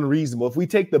being unreasonable? If we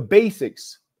take the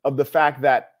basics of the fact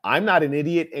that I'm not an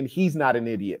idiot and he's not an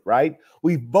idiot, right?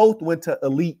 We both went to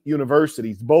elite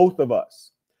universities, both of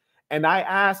us. And I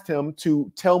asked him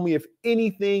to tell me if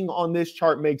anything on this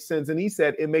chart makes sense. And he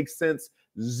said it makes sense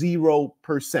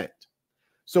 0%.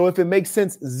 So if it makes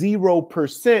sense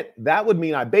 0%, that would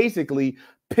mean I basically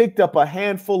picked up a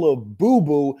handful of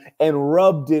boo-boo and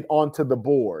rubbed it onto the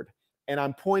board. And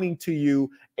I'm pointing to you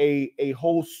a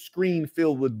whole screen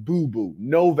filled with boo-boo,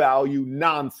 no value,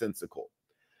 nonsensical.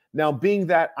 Now, being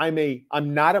that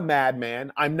I'm not a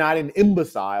madman, I'm not an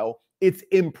imbecile, it's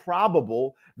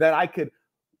improbable that I could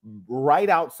write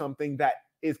out something that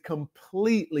is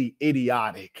completely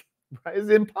idiotic. Right? It's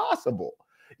impossible.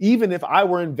 Even if I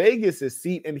were in Vegas's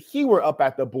seat and he were up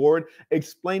at the board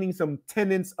explaining some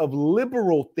tenets of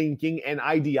liberal thinking and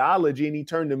ideology, and he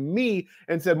turned to me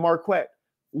and said, Marquett,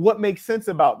 what makes sense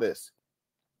about this?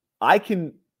 I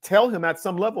can tell him at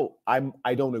some level,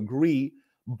 I don't agree,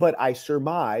 but I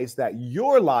surmise that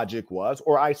your logic was,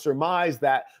 or I surmise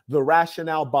that the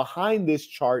rationale behind this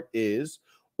chart is,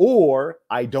 or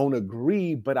I don't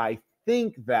agree, but I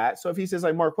think that. So if he says,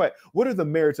 like, Marquett, what are the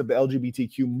merits of the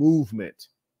LGBTQ movement?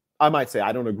 I might say,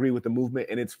 I don't agree with the movement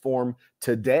in its form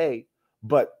today,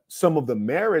 but some of the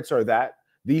merits are that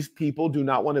these people do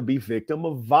not want to be victim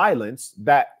of violence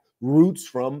that roots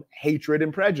from hatred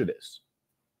and prejudice.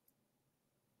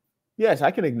 Yes,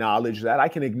 I can acknowledge that. I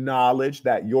can acknowledge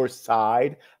that your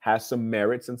side has some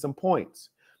merits and some points.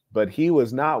 But he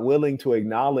was not willing to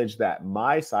acknowledge that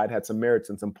my side had some merits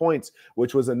and some points,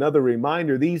 which was another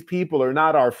reminder. These people are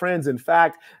not our friends. In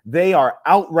fact, they are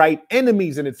outright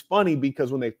enemies. And it's funny because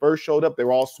when they first showed up, they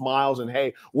were all smiles and,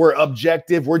 hey, we're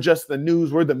objective. We're just the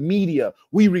news. We're the media.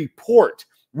 We report.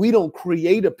 We don't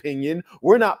create opinion.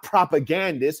 We're not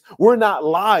propagandists. We're not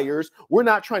liars. We're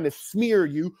not trying to smear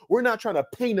you. We're not trying to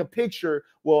paint a picture.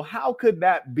 Well, how could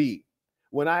that be?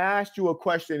 When I asked you a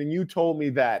question and you told me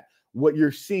that what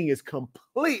you're seeing is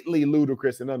completely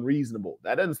ludicrous and unreasonable.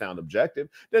 That doesn't sound objective.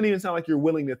 Doesn't even sound like you're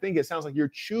willing to think. It sounds like you're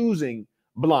choosing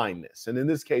blindness. And in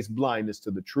this case, blindness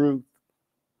to the truth.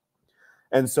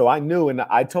 And so I knew, and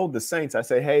I told the saints, I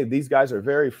say, hey, these guys are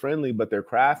very friendly, but they're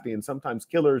crafty. And sometimes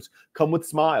killers come with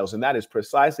smiles. And that is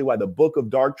precisely why the book of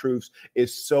dark truths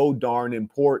is so darn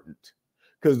important.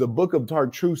 Because the book of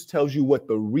dark truths tells you what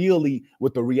the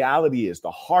reality is,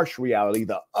 the harsh reality,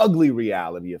 the ugly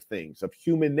reality of things, of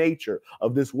human nature,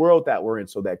 of this world that we're in,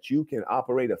 so that you can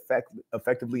operate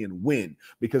effectively and win.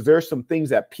 Because there's some things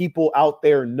that people out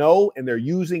there know and they're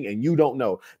using and you don't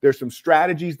know. There's some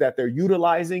strategies that they're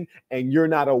utilizing and you're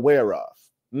not aware of.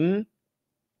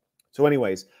 So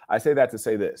anyways, I say that to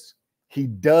say this. He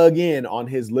dug in on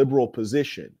his liberal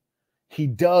position. He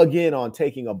dug in on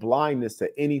taking a blindness to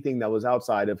anything that was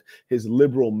outside of his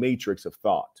liberal matrix of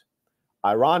thought.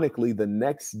 Ironically, the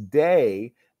next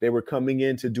day, they were coming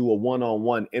in to do a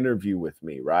one-on-one interview with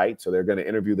me, right? So they're going to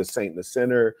interview the saint and the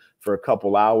sinner for a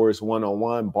couple hours,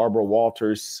 one-on-one, Barbara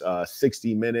Walters,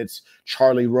 60 minutes,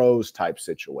 Charlie Rose type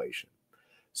situation.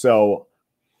 So,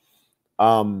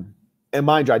 and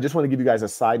mind you, I just want to give you guys a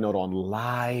side note on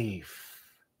life.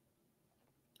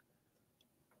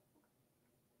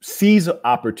 Seize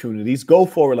opportunities, go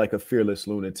forward like a fearless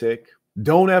lunatic.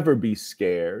 Don't ever be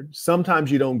scared.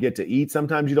 Sometimes you don't get to eat.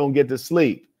 Sometimes you don't get to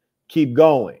sleep. Keep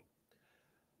going.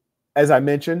 As I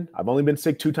mentioned, I've only been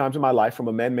sick 2 times in my life from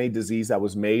a man-made disease that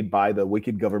was made by the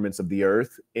wicked governments of the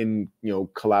earth in,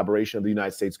 collaboration of the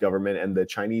United States government and the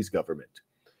Chinese government.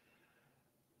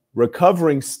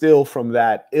 Recovering still from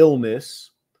that illness,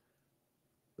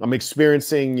 I'm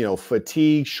experiencing,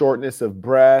 fatigue, shortness of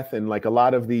breath, and like a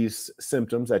lot of these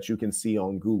symptoms that you can see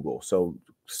on Google. So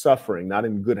suffering, not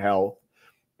in good health,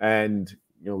 and,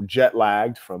 jet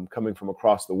lagged from coming from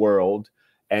across the world,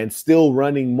 and still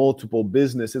running multiple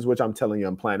businesses, which I'm telling you,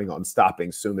 I'm planning on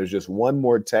stopping soon. There's just one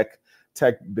more tech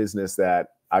business that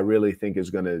I really think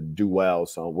is going to do well.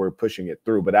 So we're pushing it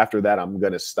through. But after that, I'm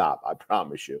going to stop. I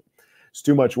promise you. It's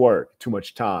too much work, too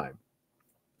much time.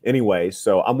 Anyway,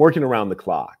 so I'm working around the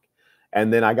clock,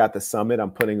 and then I got the summit I'm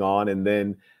putting on. And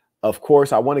then, of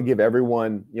course, I want to give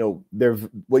everyone,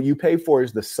 what you pay for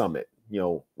is the summit,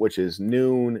 which is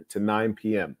noon to 9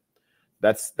 p.m.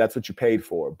 That's what you paid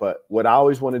for. But what I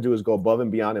always want to do is go above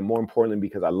and beyond. And more importantly,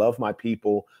 because I love my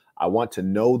people, I want to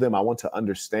know them. I want to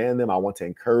understand them. I want to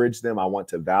encourage them. I want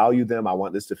to value them. I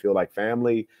want this to feel like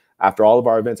family. After all of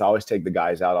our events, I always take the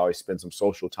guys out. I always spend some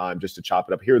social time just to chop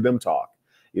it up, hear them talk.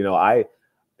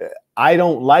 I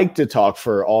don't like to talk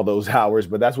for all those hours,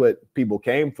 but that's what people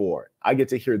came for. I get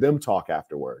to hear them talk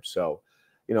afterwards. So,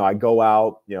 I go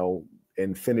out,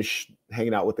 and finish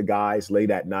hanging out with the guys late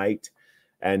at night,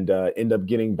 and end up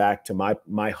getting back to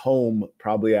my home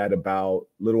probably at about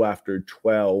little after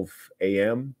 12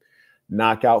 a.m.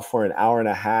 Knock out for an hour and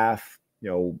a half.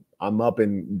 I'm up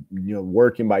and,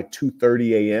 working by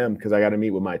 2:30 a.m. because I got to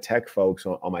meet with my tech folks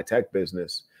on my tech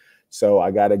business. So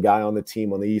I got a guy on the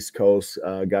team on the East Coast,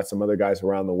 got some other guys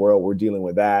around the world. We're dealing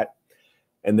with that.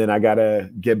 And then I got to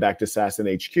get back to Sasson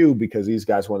HQ because these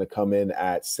guys want to come in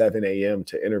at 7 a.m.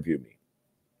 to interview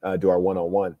me, do our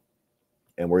one-on-one.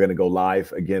 And we're going to go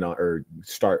live again or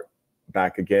start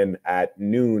back again at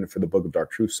noon for the Book of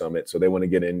Dark Truth Summit. So they want to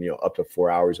get in, up to 4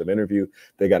 hours of interview.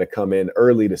 They got to come in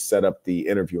early to set up the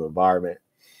interview environment.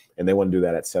 And they want to do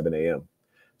that at 7 a.m.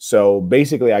 So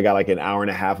basically I got like an hour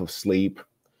and a half of sleep.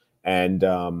 And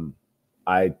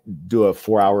I do a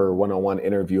 4-hour one-on-one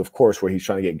interview, of course, where he's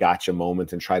trying to get gotcha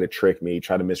moments and try to trick me,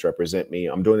 try to misrepresent me.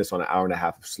 I'm doing this on an hour and a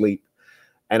half of sleep.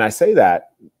 And I say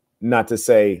that not to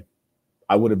say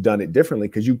I would have done it differently,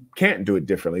 because you can't do it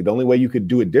differently. The only way you could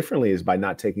do it differently is by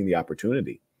not taking the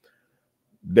opportunity.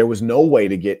 There was no way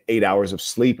to get 8 hours of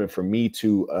sleep and for me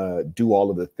to do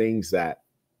all of the things that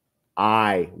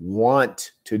I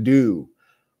want to do.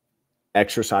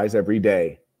 Exercise every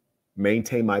day,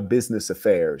 maintain my business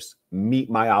affairs, meet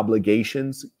my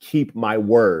obligations, keep my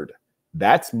word.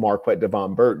 That's Marquett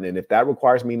Devon Burton. And if that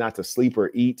requires me not to sleep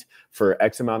or eat for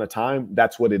X amount of time,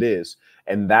 that's what it is.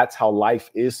 And that's how life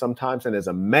is sometimes. And as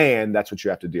a man, that's what you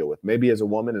have to deal with. Maybe as a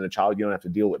woman and a child, you don't have to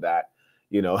deal with that.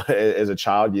 You know, as a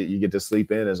child, you get to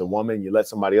sleep in. As a woman, you let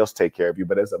somebody else take care of you.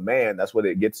 But as a man, that's what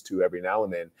it gets to every now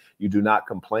and then. You do not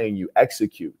complain, you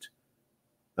execute.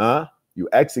 You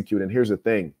execute. And here's the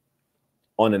thing.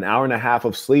 On an hour and a half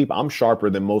of sleep, I'm sharper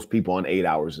than most people on 8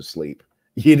 hours of sleep.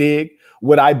 You dig?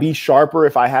 Would I be sharper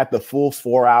if I had the full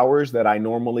 4 hours that I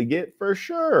normally get? For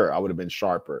sure, I would have been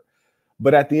sharper.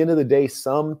 But at the end of the day,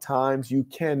 sometimes you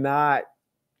cannot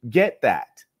get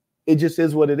that. It just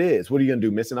is what it is. What are you going to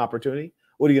do? Miss an opportunity?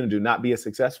 What are you going to do? Not be as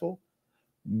successful?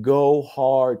 Go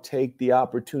hard, take the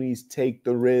opportunities, take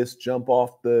the risk, jump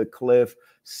off the cliff,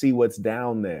 see what's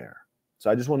down there. So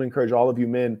I just want to encourage all of you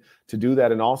men to do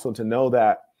that, and also to know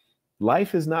that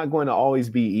life is not going to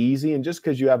always be easy. And just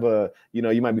because you have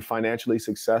you might be financially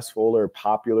successful or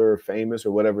popular or famous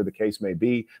or whatever the case may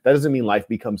be, that doesn't mean life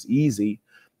becomes easy.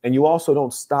 And you also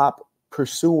don't stop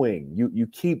pursuing. You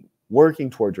keep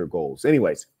working towards your goals.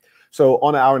 Anyways, so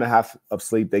on an hour and a half of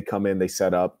sleep, they come in, they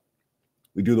set up.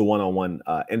 We do the one-on-one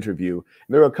interview.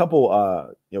 And there were a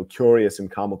couple, curious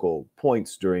and comical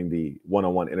points during the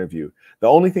one-on-one interview. The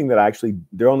only thing that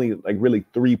there are only like really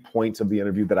 3 points of the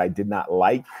interview that I did not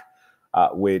like,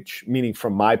 which meaning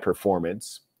from my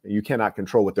performance, you cannot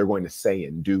control what they're going to say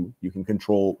and do. You can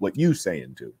control what you say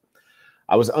and do.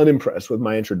 I was unimpressed with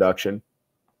my introduction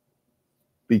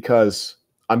because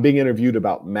I'm being interviewed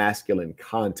about masculine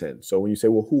content. So when you say,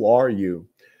 well, who are you?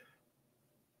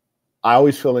 I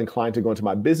always feel inclined to go into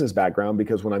my business background,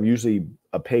 because when I'm usually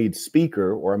a paid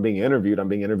speaker or I'm being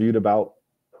interviewed about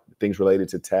things related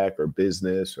to tech or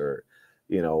business or,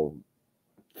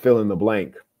 fill in the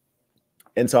blank.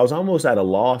 And so I was almost at a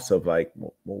loss of like,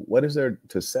 well, what is there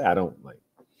to say? I don't like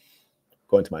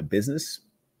go into my business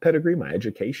pedigree, my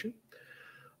education.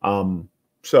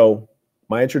 So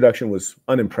my introduction was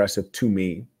unimpressive to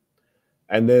me.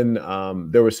 And then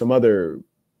there were some other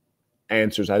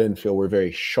answers I didn't feel were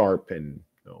very sharp and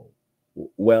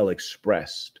well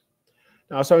expressed.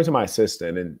 Now, I was talking to my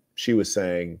assistant, and she was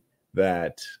saying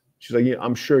that she's like,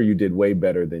 I'm sure you did way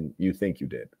better than you think you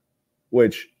did,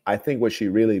 which I think what she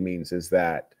really means is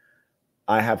that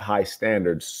I have high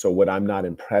standards. So what I'm not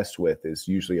impressed with is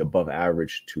usually above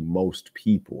average to most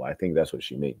people. I think that's what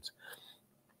she means.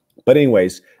 But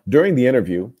anyways, during the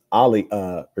interview,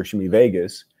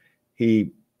 Vegas,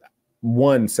 he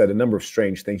said a number of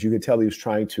strange things. You could tell he was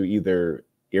trying to either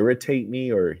irritate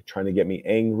me or trying to get me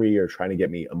angry or trying to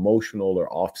get me emotional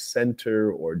or off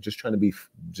center or just trying to be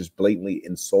just blatantly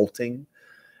insulting.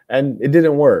 And it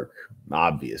didn't work,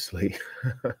 obviously.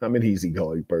 I'm an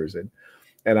easygoing person.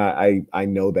 And I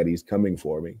know that he's coming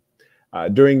for me.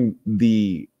 During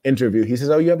the interview, he says,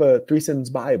 oh, you have a 3-sentence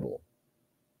Bible.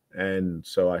 And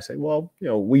so I say, well,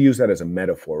 we use that as a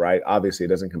metaphor, right? Obviously, it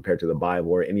doesn't compare to the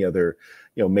Bible or any other,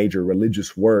 major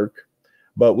religious work.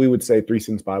 But we would say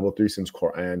 3-sentence Bible, 3-sentence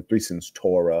Quran, 3-sentence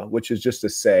Torah, which is just to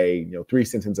say, 3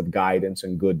 sentences of guidance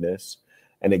and goodness.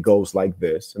 And it goes like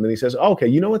this. And then he says, oh, okay,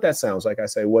 you know what that sounds like? I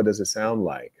say, what does it sound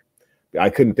like? I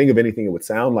couldn't think of anything it would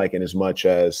sound like, in as much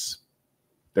as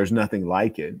there's nothing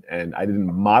like it. And I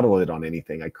didn't model it on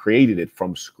anything. I created it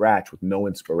from scratch with no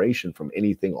inspiration from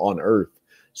anything on earth.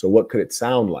 So what could it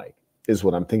sound like is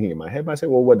what I'm thinking in my head. But I say,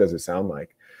 well, what does it sound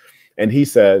like? And he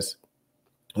says,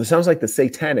 well, it sounds like the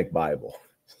Satanic Bible.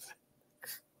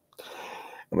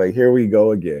 I'm like, here we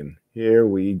go again. Here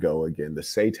we go again. The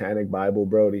Satanic Bible,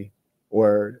 Brody.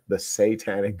 Word, the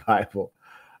Satanic Bible.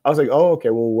 I was like, oh, okay,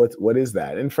 well, what is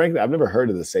that? And frankly, I've never heard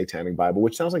of the Satanic Bible,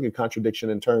 which sounds like a contradiction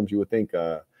in terms. You would think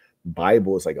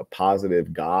Bible is like a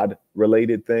positive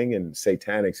God-related thing, and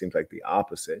satanic seems like the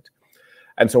opposite.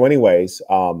 And so anyways,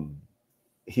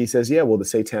 he says, yeah, well, the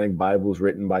Satanic Bible is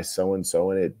written by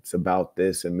so-and-so, and it's about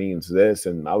this and means this.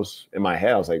 And I was in my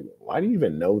head, I was like, why do you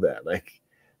even know that? Like,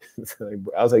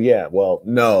 I was like, yeah, well,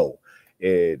 no,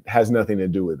 it has nothing to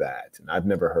do with that. And I've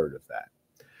never heard of that.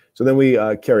 So then we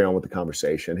carry on with the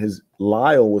conversation.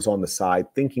 Lyle was on the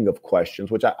side thinking of questions,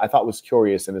 which I thought was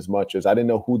curious, in as much as I didn't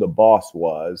know who the boss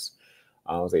was.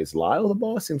 I was like, is Lyle the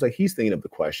boss? Seems like he's thinking of the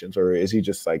questions, or is he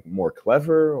just like more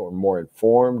clever or more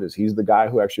informed? Is he's the guy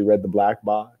who actually read the black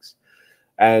box?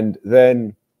 And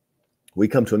then we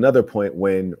come to another point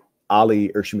when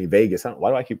Vegas,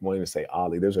 why do I keep wanting to say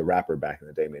Ali? There's a rapper back in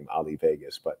the day named Ali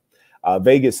Vegas, but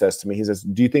Vegas says to me, he says,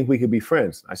 do you think we could be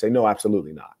friends? I say, no,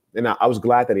 absolutely not. And I was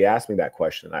glad that he asked me that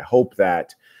question. I hope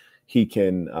that he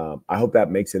can, I hope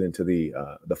that makes it into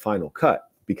the final cut,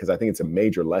 because I think it's a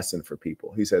major lesson for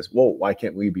people. He says, well, why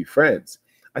can't we be friends?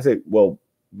 I say, well,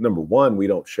 number one, we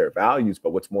don't share values, but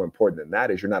what's more important than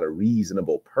that is you're not a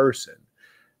reasonable person.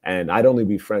 And I'd only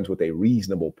be friends with a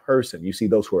reasonable person. You see,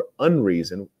 those who are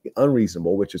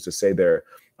unreasonable, which is to say they're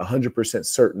 100%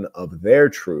 certain of their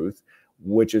truth,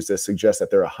 which is to suggest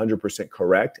that they're 100%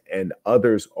 correct and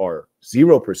others are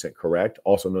 0% correct,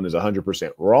 also known as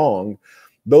 100% wrong.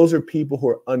 Those are people who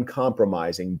are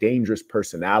uncompromising, dangerous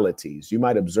personalities. You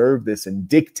might observe this in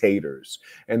dictators,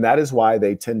 and that is why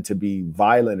they tend to be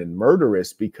violent and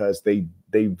murderous, because they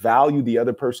value the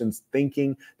other person's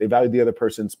thinking, they value the other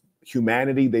person's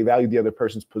humanity, they value the other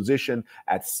person's position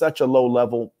at such a low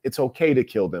level. It's okay to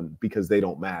kill them because they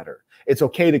don't matter. It's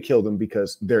okay to kill them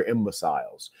because they're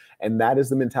imbeciles. And that is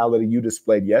the mentality you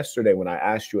displayed yesterday when I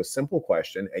asked you a simple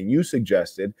question and you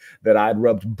suggested that I'd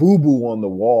rubbed boo-boo on the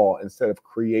wall instead of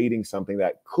creating something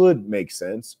that could make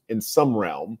sense in some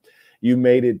realm. You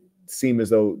made it seem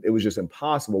as though it was just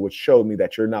impossible, which showed me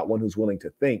that you're not one who's willing to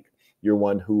think. You're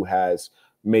one who has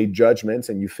made judgments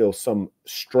and you feel some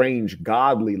strange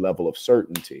godly level of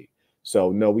certainty.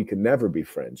 So no, we can never be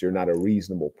friends. You're not a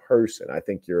reasonable person. I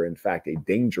think you're in fact a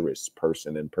dangerous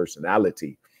person and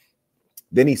personality.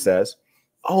 Then he says,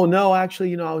 oh no,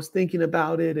 actually, I was thinking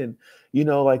about it. And,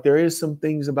 like there is some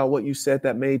things about what you said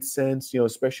that made sense,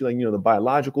 especially like, the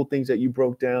biological things that you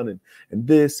broke down and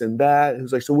this and that. He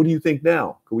was like, so what do you think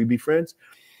now? Could we be friends?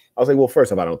 I was like, well,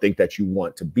 first off, I don't think that you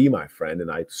want to be my friend. And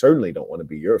I certainly don't want to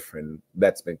be your friend.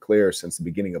 That's been clear since the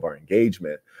beginning of our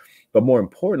engagement. But more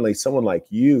importantly, someone like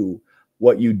you,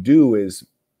 what you do is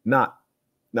not,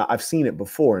 now I've seen it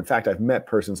before. In fact, I've met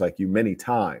persons like you many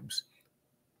times.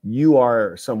 You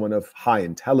are someone of high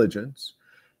intelligence,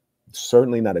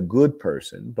 certainly not a good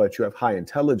person, but you have high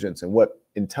intelligence. And what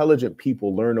intelligent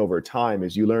people learn over time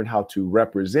is you learn how to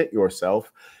represent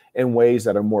yourself in ways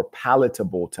that are more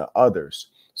palatable to others.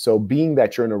 So being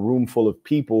that you're in a room full of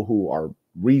people who are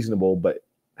reasonable, but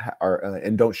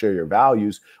and don't share your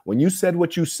values, when you said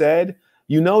what you said,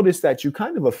 you notice that you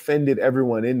kind of offended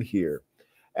everyone in here.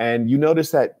 And you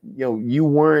notice that, you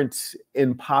weren't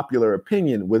in popular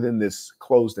opinion within this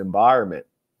closed environment.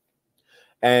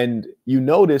 And you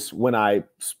notice when I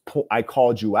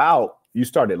called you out, you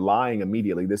started lying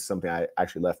immediately. This is something I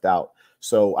actually left out.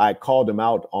 So I called him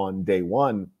out on day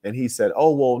one and he said,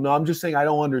 oh, well, no, I'm just saying I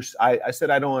don't understand. I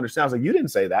said, I don't understand. I was like, you didn't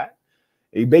say that.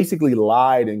 He basically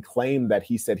lied and claimed that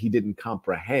he said he didn't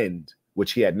comprehend,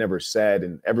 which he had never said.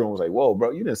 And everyone was like, whoa,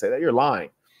 bro, you didn't say that. You're lying.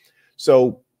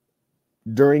 So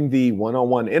during the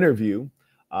one-on-one interview,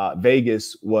 I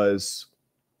was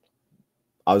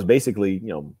basically,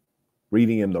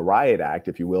 reading him the riot act,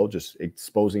 if you will, just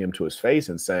exposing him to his face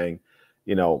and saying,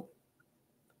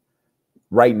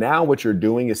 right now what you're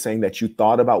doing is saying that you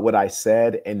thought about what I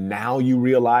said and now you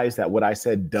realize that what I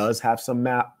said does have some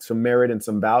merit and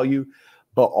some value.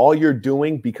 But all you're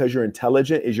doing, because you're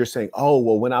intelligent, is you're saying, oh,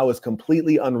 well, when I was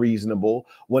completely unreasonable,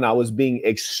 when I was being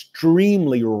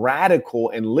extremely radical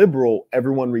and liberal,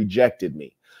 everyone rejected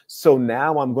me. So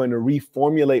now I'm going to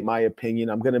reformulate my opinion.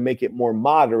 I'm going to make it more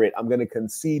moderate. I'm going to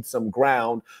concede some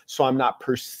ground so I'm not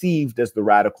perceived as the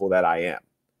radical that I am.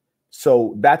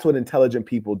 So that's what intelligent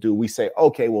people do. We say,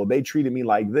 okay, well, they treated me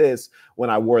like this when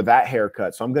I wore that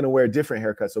haircut, so I'm going to wear a different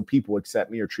haircut so people accept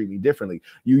me or treat me differently.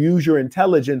 You use your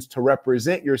intelligence to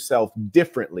represent yourself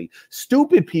differently.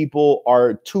 Stupid people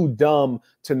are too dumb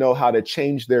to know how to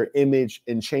change their image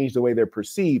and change the way they're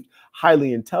perceived.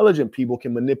 Highly intelligent people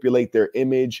can manipulate their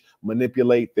image,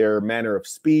 manipulate their manner of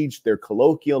speech, their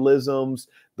colloquialisms,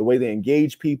 the way they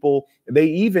engage people. They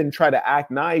even try to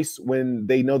act nice when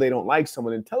they know they don't like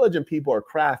someone. Intelligent people are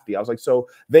crafty. I was like, so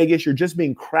Vegas, you're just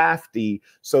being crafty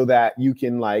so that you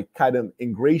can like kind of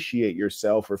ingratiate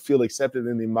yourself or feel accepted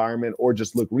in the environment or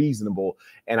just look reasonable.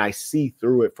 And I see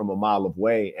through it from a mile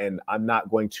away, and I'm not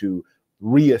going to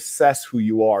reassess who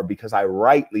you are because I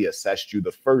rightly assessed you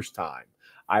the first time.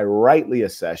 I rightly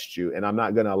assessed you, and I'm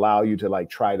not going to allow you to like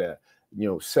try to,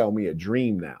 sell me a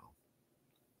dream now.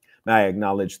 And I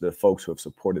acknowledge the folks who have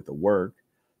supported the work.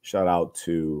 Shout out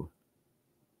to,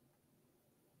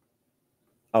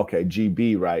 okay,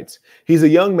 GB writes, he's a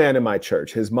young man in my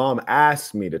church. His mom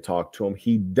asked me to talk to him.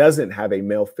 He doesn't have a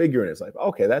male figure in his life.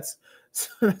 Okay, that's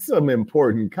some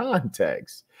important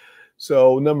context.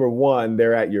 So number one,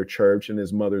 they're at your church and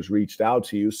his mother's reached out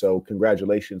to you. So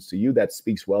congratulations to you. That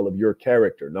speaks well of your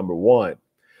character, number one.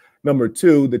 Number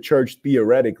two, the church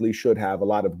theoretically should have a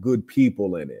lot of good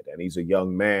people in it. And he's a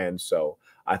young man. So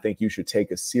I think you should take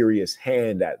a serious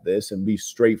hand at this and be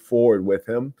straightforward with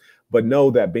him. But know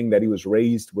that being that he was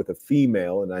raised with a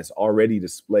female and has already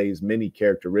displays many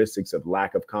characteristics of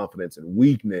lack of confidence and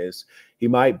weakness, he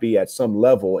might be at some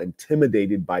level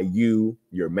intimidated by you,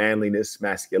 your manliness,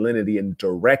 masculinity, and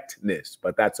directness.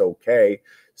 But that's okay.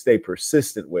 Stay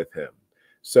persistent with him.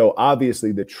 So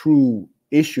obviously the true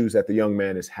issues that the young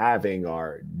man is having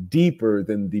are deeper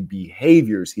than the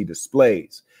behaviors he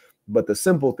displays. But the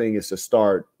simple thing is to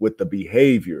start with the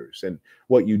behaviors. And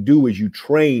what you do is you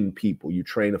train people. You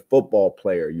train a football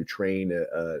player. You train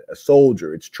a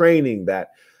soldier. It's training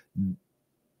that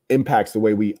impacts the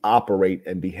way we operate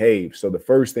and behave. So the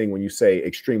first thing when you say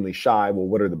extremely shy, well,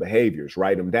 what are the behaviors?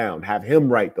 Write them down. Have him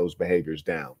write those behaviors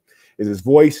down. Is his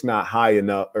voice not high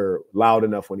enough or loud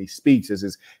enough when he speaks? Is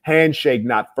his handshake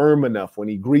not firm enough when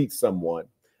he greets someone?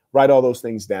 Write all those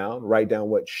things down. Write down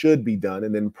what should be done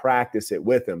and then practice it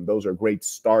with him. Those are great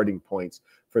starting points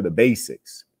for the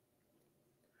basics.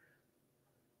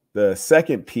 The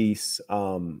second piece,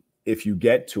 if you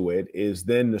get to it, is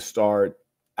then to start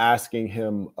asking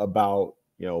him about,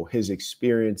 his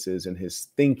experiences and his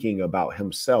thinking about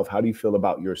himself. How do you feel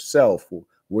about yourself?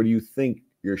 Where do you think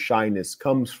your shyness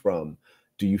comes from?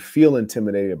 Do you feel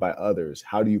intimidated by others?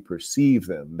 How do you perceive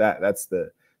them? That's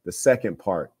the second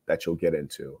part that you'll get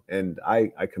into. And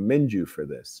I commend you for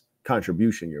this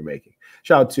contribution you're making.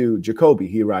 Shout out to Jacoby.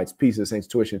 He writes, peace of Saints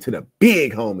tuition to the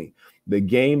big homie. The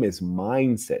game is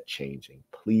mindset changing.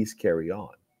 Please carry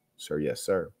on. Sir, yes,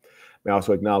 sir. May I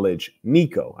also acknowledge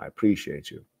Nico. I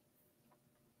appreciate you.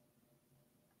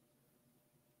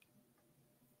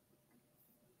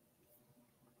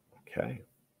 Okay.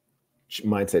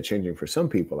 Mindset changing for some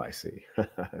people, I see.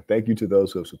 Thank you to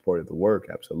those who have supported the work.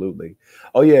 Absolutely.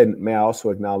 Oh, yeah. And may I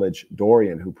also acknowledge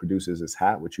Dorian, who produces this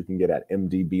hat, which you can get at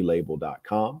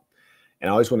mdblabel.com. And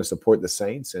I always want to support the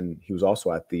Saints. And he was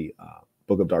also at the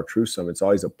Book of Dark Truth Summit. It's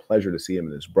always a pleasure to see him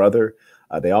and his brother.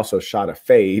 They also shot a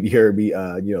fade.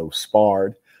 Yerby,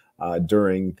 sparred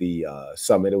during the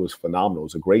summit. It was phenomenal. It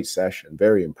was a great session.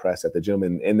 Very impressed at the gym.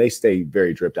 And they stay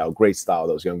very dripped out. Great style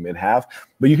those young men have.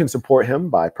 But you can support him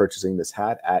by purchasing this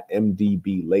hat at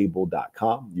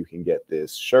mdblabel.com. You can get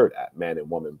this shirt at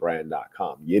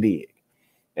manandwomanbrand.com. You dig?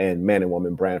 And Man and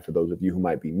Woman Brand, for those of you who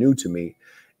might be new to me,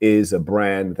 is a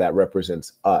brand that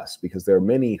represents us, because there are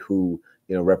many who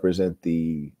represent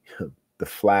the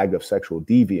flag of sexual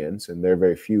deviance, and there are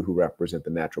very few who represent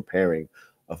the natural pairing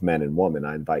of man and woman.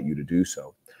 I invite you to do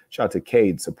so. Shout out to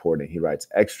Cade supporting. He writes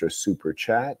extra super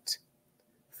chat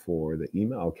for the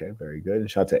email. Okay, very good. And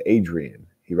shout out to Adrian.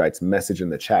 He writes message in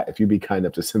the chat. If you'd be kind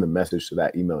enough to send a message to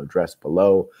that email address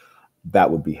below, that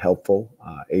would be helpful.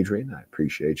 Adrian, I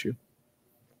appreciate you.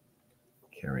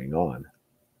 Carrying on.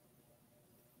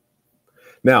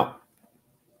 Now,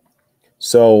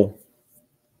 so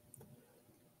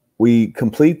we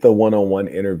complete the one-on-one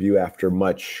interview after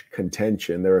much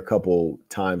contention. There were a couple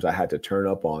times I had to turn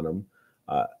up on him.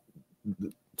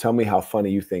 Tell me how funny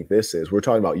you think this is. We're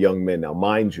talking about young men. Now,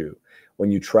 mind you,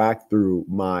 when you track through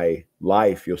my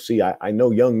life, you'll see I know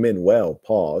young men well,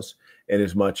 pause, in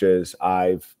as much as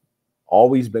I've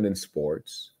always been in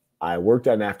sports. I worked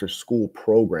at an after-school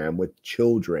program with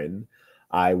children.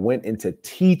 I went into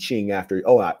teaching after,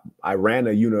 I ran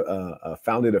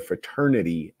founded a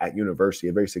fraternity at university,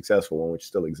 a very successful one, which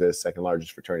still exists, second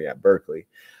largest fraternity at Berkeley.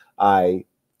 I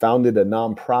founded a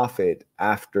nonprofit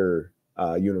after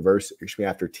university,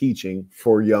 after teaching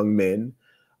for young men.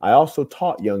 I also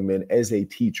taught young men as a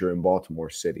teacher in Baltimore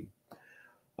City.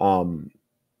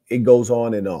 It goes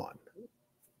on and on.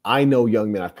 I know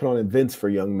young men. I've put on events for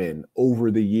young men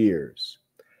over the years.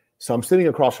 So I'm sitting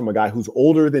across from a guy who's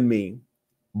older than me,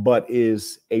 but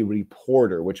is a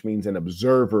reporter, which means an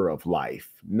observer of life,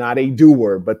 not a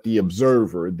doer, but the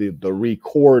observer, the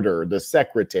recorder, the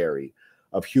secretary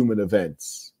of human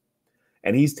events.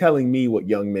 And he's telling me what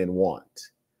young men want.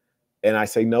 And I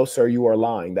say, no, sir, you are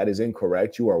lying. That is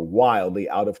incorrect. You are wildly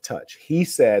out of touch. He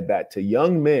said that to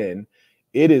young men,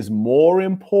 it is more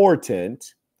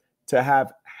important to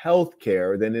have health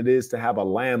care than it is to have a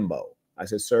Lambo. I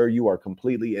said, sir, you are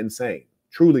completely insane.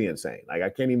 Truly insane. Like, I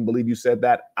can't even believe you said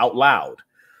that out loud.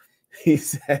 He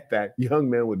said that young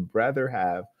men would rather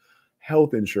have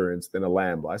health insurance than a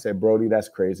Lambo. I said, Brody, that's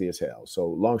crazy as hell. So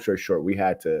long story short, we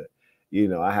had to,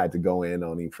 I had to go in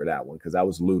on him for that one because that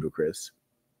was ludicrous.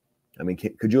 I mean,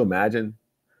 could you imagine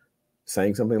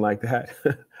saying something like that?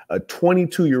 A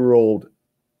 22-year-old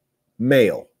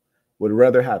male would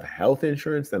rather have health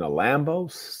insurance than a Lambo?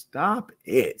 Stop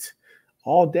it.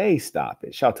 All day, stop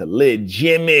it. Shout out to Lil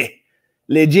Jimmy.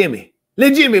 Lil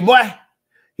Jimmy, boy.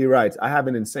 He writes, I have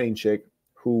an insane chick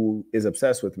who is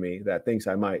obsessed with me that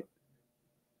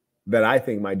I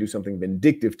think might do something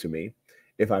vindictive to me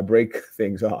if I break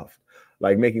things off,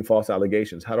 like making false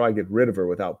allegations. How do I get rid of her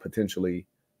without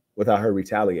her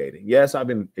retaliating? Yes, I've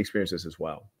been experiencing this as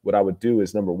well. What I would do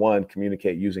is, number one,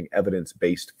 communicate using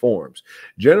evidence-based forms.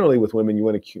 Generally, with women, you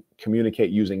want to communicate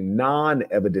using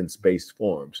non-evidence-based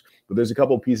forms. But there's a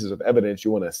couple of pieces of evidence you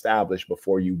want to establish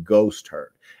before you ghost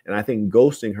her. And I think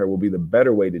ghosting her will be the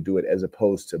better way to do it as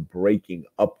opposed to breaking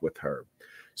up with her.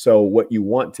 So what you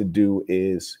want to do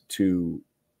is to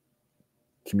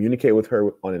communicate with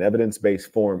her on an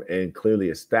evidence-based form and clearly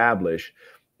establish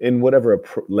in whatever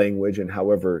language and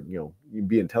however, you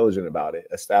be intelligent about it,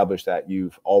 establish that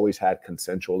you've always had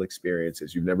consensual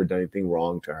experiences. You've never done anything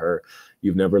wrong to her.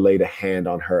 You've never laid a hand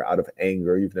on her out of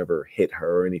anger. You've never hit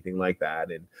her or anything like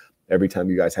that. And every time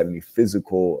you guys had any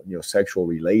physical, sexual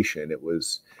relation, it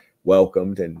was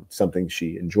welcomed and something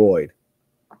she enjoyed.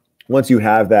 Once you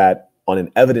have that on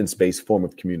an evidence-based form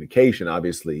of communication,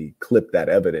 obviously clip that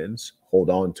evidence, hold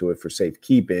on to it for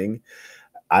safekeeping.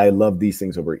 I love these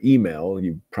things over email.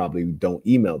 You probably don't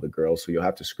email the girl, so you'll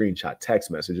have to screenshot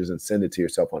text messages and send it to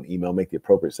yourself on email, make the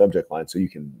appropriate subject line so you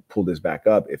can pull this back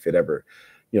up if it ever,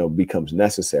 becomes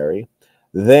necessary.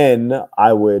 Then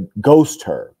I would ghost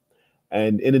her.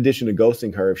 And in addition to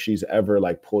ghosting her, if she's ever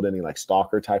like pulled any like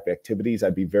stalker type activities,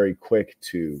 I'd be very quick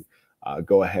to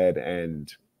go ahead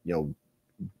and,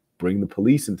 bring the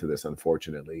police into this,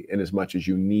 unfortunately, in as much as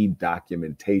you need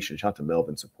documentation. Shout out to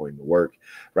Melvin supporting the work,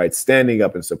 right? Standing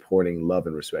up and supporting love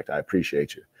and respect. I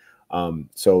appreciate you.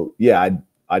 So yeah,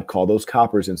 I'd call those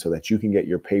coppers in so that you can get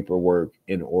your paperwork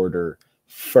in order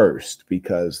first,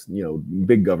 because,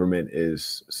 big government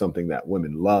is something that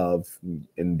women love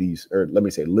in these, or let me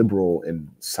say liberal and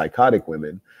psychotic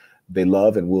women, they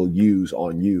love and will use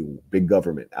on you. Big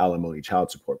government, alimony, child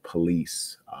support,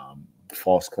 police,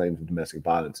 false claims of domestic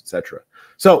violence, etc.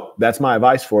 So that's my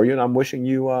advice for you, and I'm wishing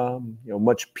you,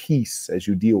 much peace as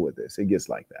you deal with this. It gets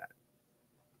like that.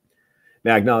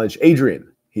 Now, acknowledge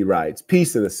Adrian. He writes,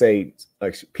 "Peace to the saints.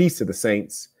 Peace to the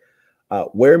saints.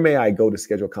 Where may I go to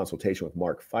schedule a consultation with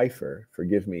Mark Pfeiffer?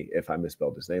 Forgive me if I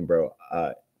misspelled his name, bro.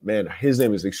 Man, his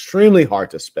name is extremely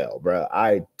hard to spell, bro.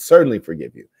 I certainly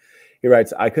forgive you." He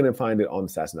writes, "I couldn't find it on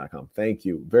assassin.com. Thank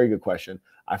you. Very good question.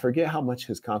 I forget how much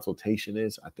his consultation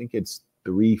is. I think it's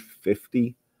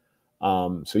 $350.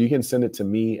 So you can send it to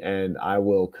me and I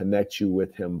will connect you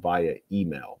with him via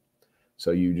email.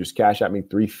 So you just cash at me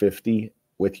 $350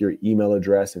 with your email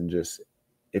address, and just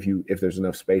if there's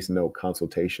enough space, no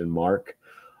consultation mark.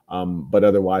 But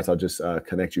otherwise, I'll just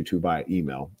connect you to via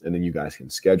email, and then you guys can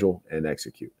schedule and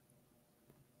execute.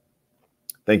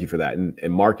 Thank you for that.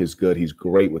 And Mark is good. He's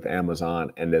great with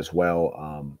Amazon and as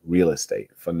well real estate.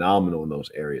 Phenomenal in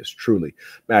those areas, truly.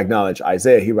 I acknowledge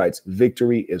Isaiah. He writes,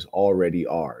 "Victory is already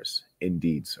ours."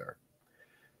 Indeed, sir.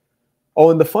 Oh,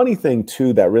 and the funny thing,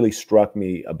 too, that really struck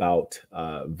me about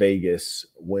Vegas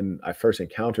when I first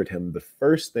encountered him, the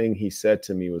first thing he said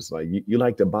to me was like, you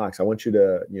like to box. I want you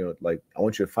to, I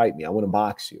want you to fight me. I want to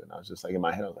box you. And I was just like, in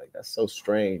my head, I was like, that's so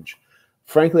strange.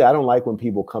 Frankly, I don't like when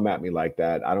people come at me like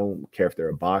that. I don't care if they're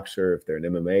a boxer, if they're an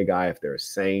MMA guy, if they're a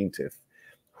saint, if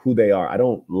who they are. I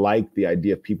don't like the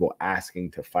idea of people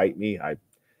asking to fight me.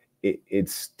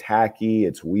 It's tacky,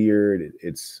 it's weird,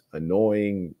 it's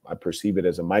annoying. I perceive it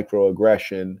as a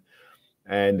microaggression,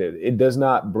 and it does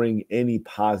not bring any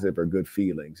positive or good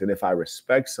feelings. And if I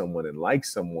respect someone and like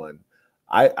someone,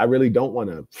 I really don't want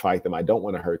to fight them. I don't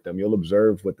want to hurt them. You'll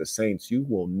observe with the Saints, you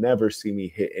will never see me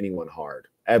hit anyone hard,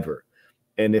 ever.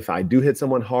 And if I do hit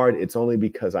someone hard, it's only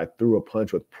because I threw a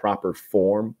punch with proper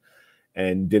form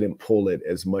and didn't pull it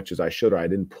as much as I should, or I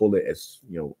didn't pull it as,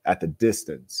 at the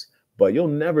distance. But you'll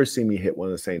never see me hit one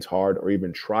of the Saints hard, or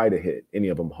even try to hit any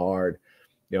of them hard.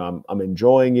 I'm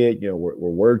enjoying it. We're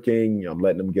working. I'm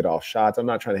letting them get off shots. I'm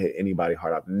not trying to hit anybody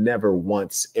hard. I've never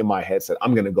once in my head said,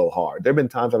 I'm going to go hard. There have been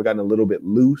times I've gotten a little bit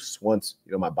loose once,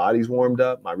 my body's warmed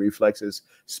up, my reflexes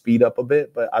speed up a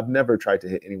bit, but I've never tried to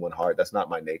hit anyone hard. That's not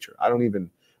my nature. I don't even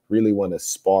really want to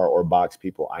spar or box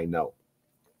people I know.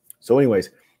 So anyways,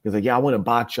 he was like, yeah, I want to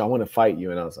box you. I want to fight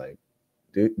you. And I was like,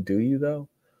 do you though?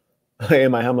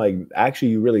 In my head, I'm like, actually,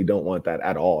 you really don't want that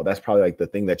at all. That's probably like the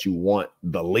thing that you want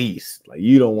the least. Like,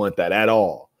 you don't want that at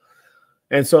all.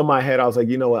 And so in my head, I was like,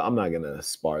 you know what? I'm not going to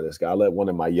spar this guy. I let one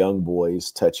of my young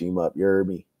boys touch him up. You heard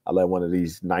me? I let one of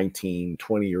these 19,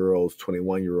 20-year-olds,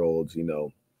 21-year-olds,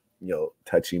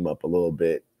 touch him up a little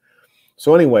bit.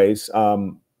 So anyways,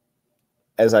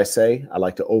 as I say, I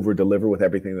like to over-deliver with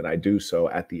everything that I do. So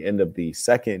at the end of the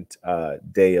second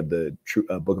day of the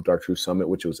Book of Dark Truth Summit,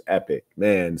 which was epic,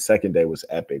 man, second day was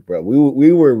epic, bro.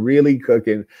 We were really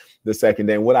cooking the second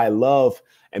day. And what I love,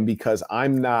 and because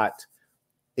I'm not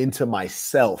into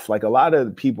myself, like a lot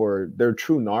of people they're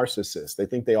true narcissists. They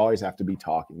think they always have to be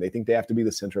talking. They think they have to be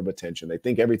the center of attention. They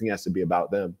think everything has to be about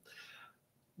them.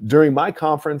 During my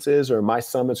conferences or my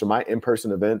summits or my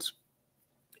in-person events,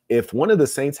 if one of the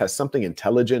Saints has something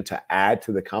intelligent to add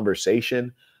to the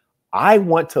conversation, I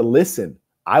want to listen.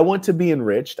 I want to be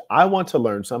enriched. I want to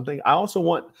learn something. I also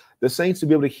want the Saints to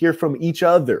be able to hear from each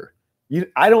other.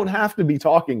 I don't have to be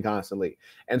talking constantly.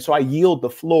 And so I yield the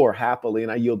floor happily,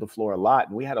 and I yield the floor a lot.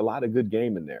 And we had a lot of good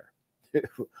game in there.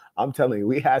 I'm telling you,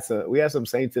 we had some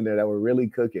saints in there that were really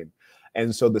cooking.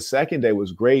 And so the second day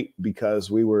was great because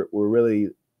we were really,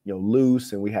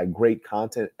 loose, and we had great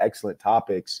content, excellent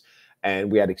topics,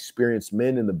 and we had experienced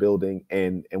men in the building,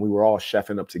 and we were all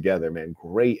chefing up together, man.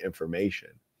 Great information.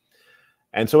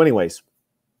 And so anyways,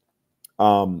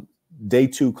 day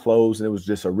 2 closed, and it was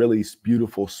just a really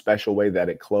beautiful, special way that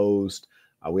it closed.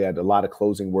 We had a lot of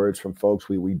closing words from folks.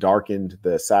 We darkened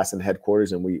the Assassin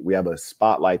headquarters, and we have a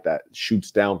spotlight that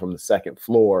shoots down from the second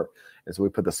floor. And so we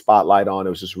put the spotlight on. It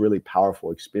was just a really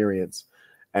powerful experience.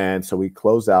 And so we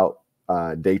closed out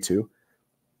day 2,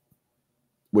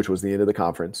 which was the end of the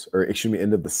conference, or excuse me,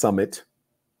 end of the summit.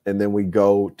 And then we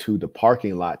go to the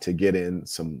parking lot to get in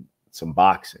some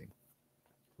boxing.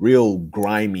 Real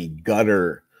grimy,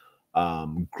 gutter,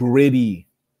 gritty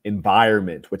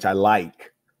environment, which I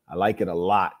like. I like it a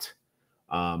lot.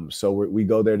 So we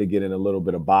go there to get in a little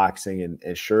bit of boxing,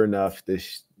 and sure enough,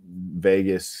 this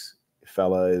Vegas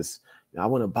fella is, I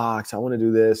want to box, I want to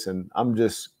do this, and I'm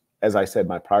just, as I said,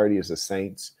 my priority is the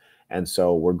Saints, and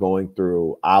so we're going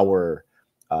through our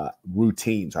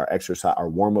routines, our exercise, our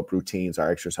warm-up routines,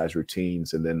 our exercise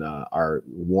routines, and then our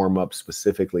warm-up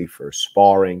specifically for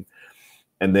sparring.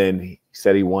 And then he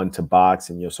said he wanted to box,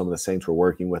 and some of the Saints were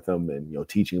working with him and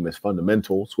teaching him his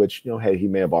fundamentals, which hey, he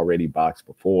may have already boxed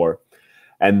before.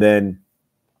 And then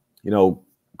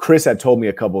Chris had told me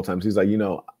a couple of times, he's like,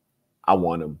 I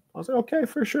want him. I was like, okay,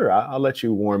 for sure, I'll let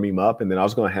you warm him up, and then I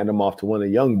was going to hand him off to one of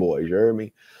the young boys. You heard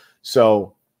me?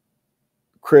 So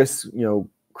Chris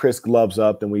gloves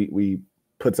up, and we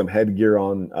put some headgear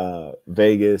on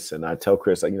Vegas, and I tell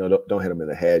Chris, like, don't hit him in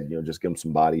the head, just give him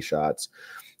some body shots.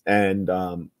 And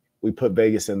we put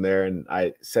Vegas in there, and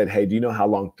I said, hey, do you know how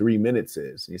long 3 minutes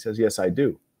is? And he says, yes, I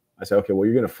do. I said, okay, well,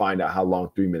 you're going to find out how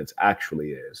long 3 minutes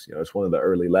actually is. It's one of the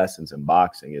early lessons in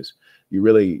boxing is you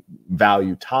really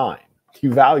value time.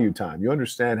 You value time. You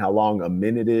understand how long a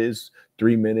minute is,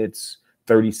 3 minutes,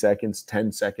 30 seconds,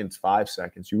 10 seconds, 5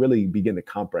 seconds. You really begin to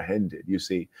comprehend it, you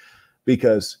see,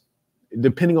 because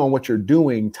depending on what you're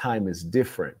doing, time is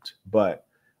different. But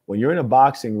when you're in a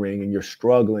boxing ring and you're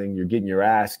struggling, you're getting your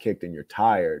ass kicked and you're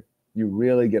tired, you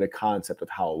really get a concept of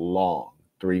how long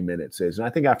 3 minutes is. And I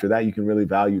think after that, you can really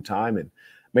value time and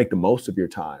make the most of your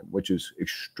time, which is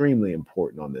extremely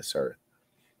important on this earth.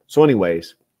 So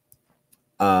anyways,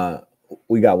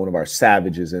 we got one of our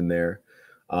savages in there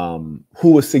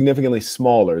who was significantly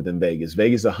smaller than Vegas.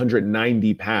 Vegas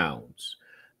 190 pounds.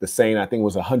 The Saint, I think,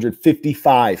 was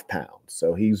 155 pounds.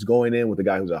 So he's going in with a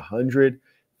guy who's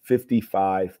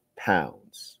 155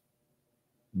 pounds.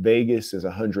 Vegas is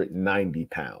 190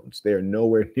 pounds. They're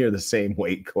nowhere near the same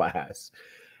weight class.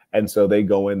 And so they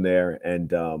go in there, and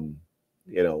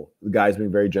the guy's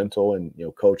being very gentle and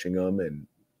coaching them, and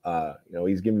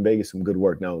he's giving Vegas some good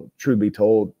work. Now, truth be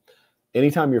told,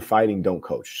 anytime you're fighting, don't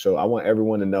coach. So I want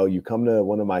everyone to know, you come to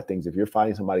one of my things, if you're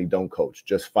fighting somebody, don't coach,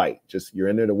 just fight. Just, you're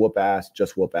in there to whoop ass,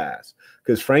 just whoop ass.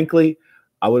 Because frankly,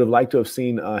 I would have liked to have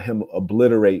seen him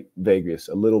obliterate Vegas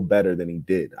a little better than he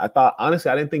did.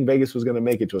 Honestly, I didn't think Vegas was going to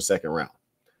make it to a second round.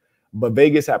 But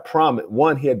Vegas had promised,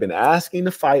 one, he had been asking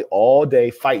to fight all day,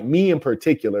 fight me in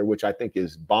particular, which I think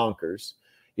is bonkers.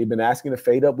 He'd been asking to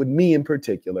fade up with me in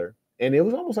particular. And it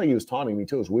was almost like he was taunting me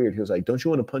too. It was weird. He was like, don't you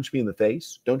want to punch me in the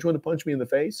face? Don't you want to punch me in the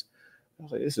face? I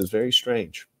was like, this is very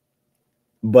strange.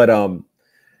 But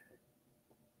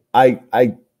I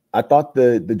thought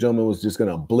the gentleman was just going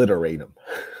to obliterate him.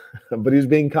 But he was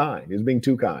being kind. He was being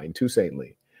too kind, too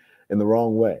saintly, in the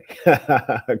wrong way.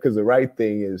 Because the right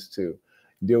thing is to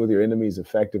deal with your enemies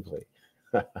effectively.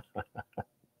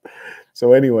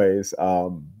 So anyways,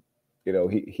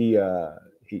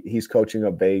 he's coaching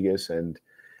up Vegas, and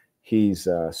he's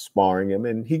sparring him,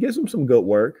 and he gives him some good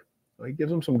work.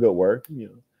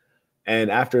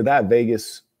 And after that,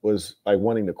 Vegas was like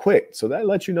wanting to quit. So that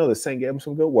lets you know the Saint gave him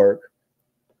some good work.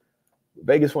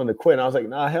 Vegas wanted to quit. And I was like,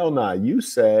 nah, hell nah. You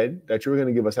said that you were going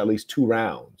to give us at least 2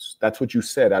 rounds. That's what you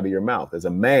said out of your mouth. As a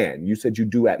man, you said you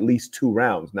do at least 2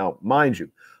 rounds. Now, mind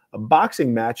you, a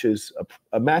boxing match is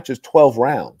 12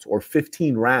 rounds or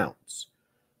 15 rounds.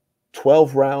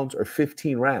 12 rounds or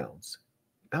 15 rounds.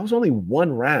 That was only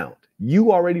 1 round.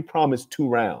 You already promised 2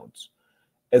 rounds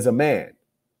as a man.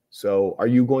 So are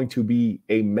you going to be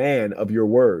a man of your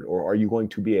word, or are you going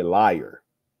to be a liar?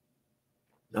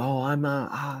 No, I'm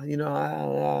not,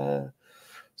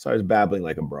 So I was babbling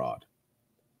like a broad.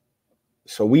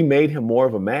 So we made him more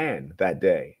of a man that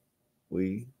day.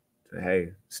 We said,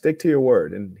 hey, stick to your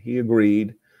word. And he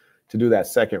agreed to do that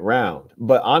second round.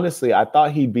 But honestly, I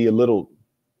thought he'd be a little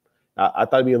I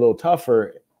thought it'd be a little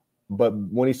tougher, but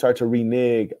when he started to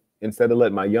renege, instead of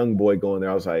letting my young boy go in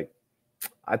there, I was like,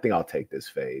 I think I'll take this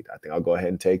fade. I think I'll go ahead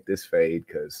and take this fade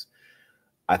because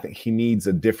I think he needs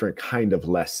a different kind of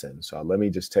lesson. So let me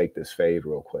just take this fade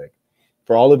real quick.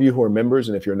 For all of you who are members,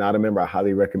 and if you're not a member, I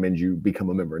highly recommend you become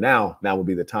a member now. Now will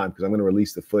be the time because I'm going to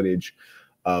release the footage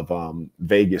of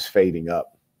Vegas fading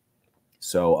up.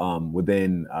 So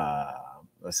within,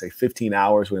 let's say 15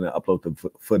 hours, we're going to upload the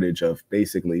footage of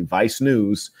basically Vice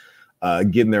News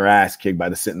getting their ass kicked by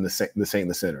the Saint in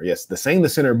the Center. Yes, the Saint in the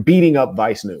Center beating up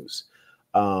Vice News.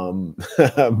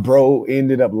 Bro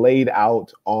ended up laid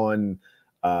out on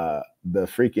the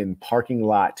freaking parking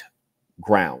lot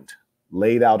ground,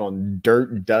 laid out on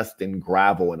dirt, dust, and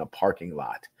gravel in a parking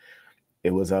lot.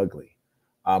 It was ugly.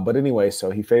 But anyway, so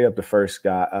he faded up the first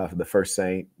guy, the first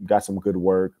Saint, got some good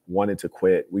work, wanted to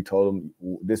quit. We told him,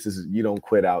 you don't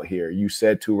quit out here. You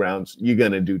said 2 rounds, you're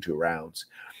going to do 2 rounds.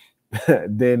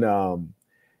 Then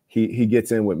he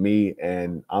gets in with me,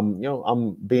 and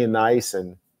I'm being nice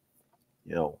and,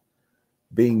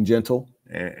 being gentle,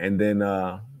 and then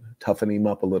toughen him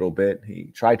up a little bit.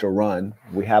 He tried to run.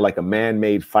 We had like a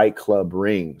man-made Fight Club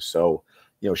ring. So,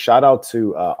 shout out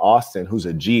to Austin, who's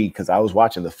a G, because I was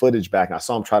watching the footage back and I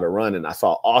saw him try to run, and I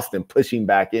saw Austin pushing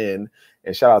back in.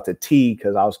 And shout out to T,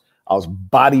 because I was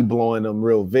body blowing him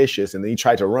real vicious, and then he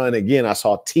tried to run again. I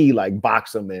saw T like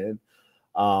box him in.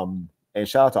 And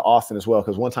shout out to Austin as well,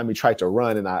 because one time he tried to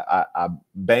run and I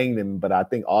banged him, but I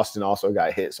think Austin also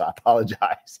got hit, so I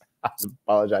apologize. I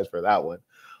apologize for that one.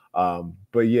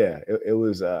 But yeah, it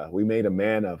was we made a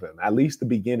man of him, at least the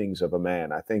beginnings of a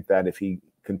man. I think that if he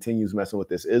continues messing with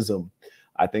this ism,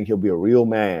 I think he'll be a real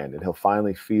man, and he'll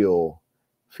finally feel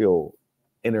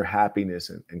inner happiness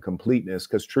and completeness.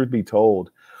 Because truth be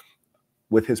told,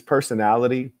 with his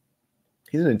personality,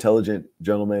 he's an intelligent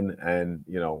gentleman, and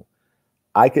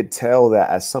I could tell that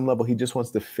at some level he just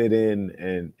wants to fit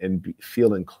in and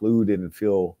feel included and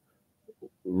feel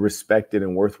respected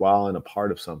and worthwhile and a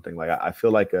part of something. Like I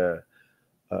feel like a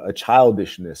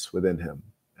childishness within him,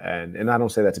 and I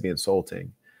don't say that to be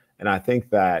insulting. And I think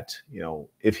that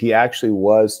if he actually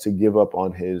was to give up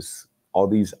on all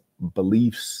these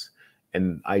beliefs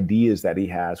and ideas that he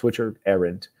has, which are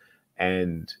errant,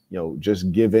 and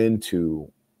just give in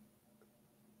to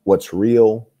what's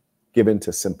real, give in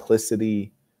to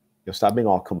simplicity, stop being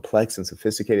all complex and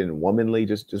sophisticated and womanly,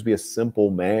 just be a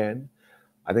simple man,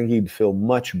 I think he'd feel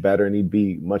much better, and he'd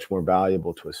be much more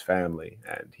valuable to his family,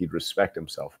 and he'd respect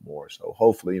himself more. So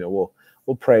hopefully,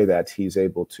 we'll pray that he's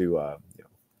able to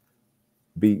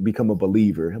become a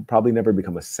believer. He'll probably never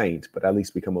become a saint, but at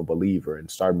least become a believer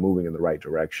and start moving in the right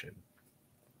direction.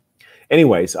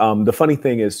 Anyways, the funny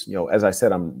thing is, as I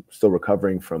said, I'm still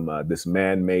recovering from this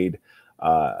man-made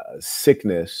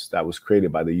sickness that was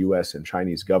created by the U.S. and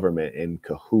Chinese government in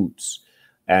cahoots.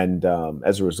 And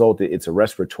as a result, it's a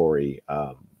respiratory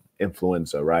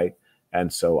influenza, right?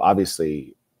 And so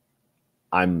obviously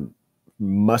I'm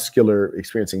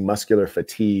experiencing muscular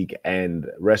fatigue and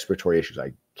respiratory issues.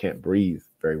 I can't breathe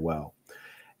very well.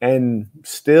 And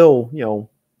still,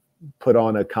 put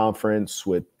on a conference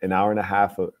with an hour and a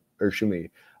half of,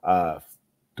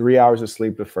 3 hours of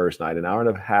sleep the first night, an hour and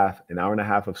a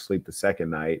half of sleep the second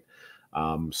night,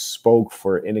 spoke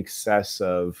for in excess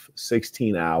of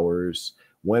 16 hours,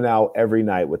 went out every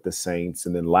night with the Saints.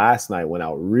 And then last night went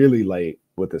out really late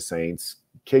with the Saints,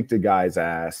 kicked a guy's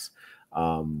ass,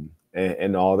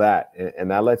 and all that. And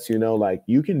that lets you know, like,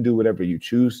 you can do whatever you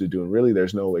choose to do. And really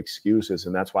there's no excuses.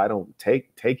 And that's why I don't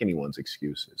take anyone's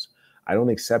excuses. I don't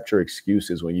accept your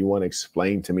excuses when you want to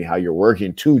explain to me how you're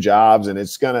working 2 jobs and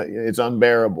it's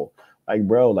unbearable. Like,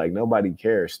 bro, like, nobody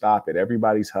cares. Stop it.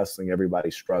 Everybody's hustling.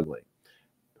 Everybody's struggling.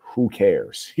 Who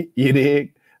cares? You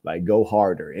dig? Like, go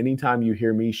harder. Anytime you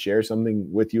hear me share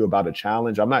something with you about a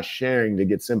challenge, I'm not sharing to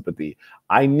get sympathy.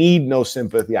 I need no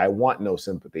sympathy. I want no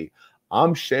sympathy.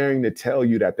 I'm sharing to tell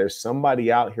you that there's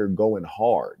somebody out here going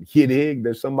hard. You dig?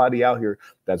 There's somebody out here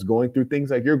that's going through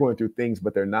things like you're going through things,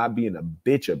 but they're not being a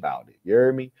bitch about it. You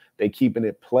hear me? They keeping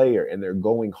it player, and they're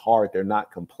going hard. They're not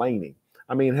complaining.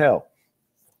 I mean, hell,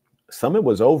 Summit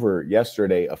was over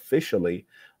yesterday officially.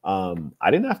 I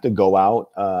didn't have to go out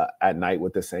at night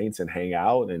with the Saints and hang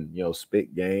out and,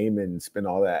 spit game and spend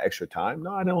all that extra time.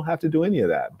 No, I don't have to do any of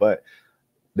that. But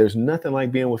there's nothing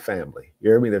like being with family.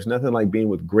 You hear me? There's nothing like being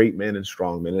with great men and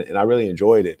strong men. And I really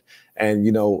enjoyed it. And,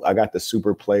 I got the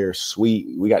super player suite.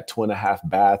 We got 2.5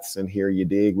 baths in here. You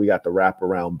dig? We got the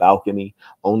wraparound balcony,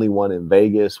 only one in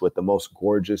Vegas, with the most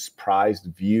gorgeous prized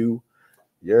view.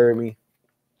 You hear me?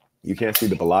 You can't see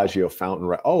the Bellagio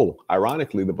fountain. Oh,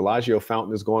 ironically, the Bellagio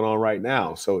fountain is going on right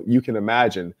now. So you can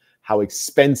imagine how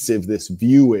expensive this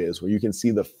view is, where you can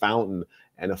see the fountain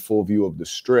and a full view of the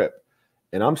strip.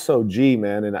 And I'm so G,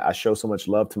 man, and I show so much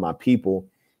love to my people.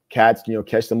 Cats, you know,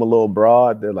 catch them a little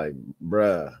broad. They're like,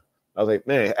 bruh. I was like,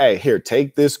 man, hey, here,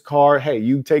 take this car. Hey,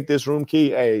 you take this room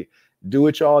key. Hey, do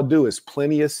what y'all do. It's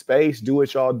plenty of space. Do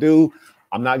what y'all do.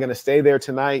 I'm not going to stay there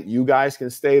tonight. You guys can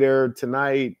stay there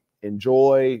tonight.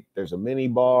 Enjoy. There's a mini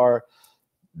bar,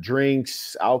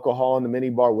 drinks, alcohol in the mini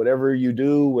bar, whatever you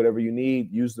do, whatever you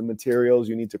need, use the materials.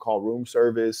 You need to call room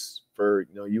service for,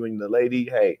 you know, you and the lady.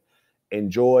 Hey,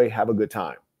 enjoy, have a good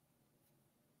time.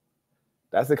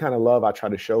 That's the kind of love I try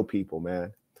to show people,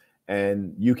 man.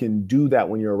 And you can do that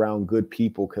when you're around good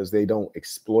people, because they don't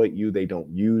exploit you. They don't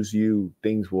use you.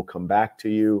 Things will come back to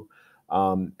you.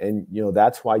 And, you know,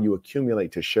 that's why you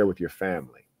accumulate to share with your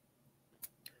family.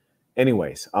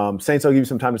 Anyways, Saints, I'll give you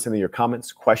some time to send in your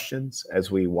comments, questions as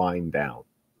we wind down.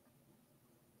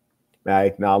 May I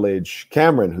acknowledge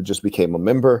Cameron, who just became a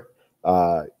member.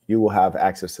 You will have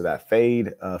access to that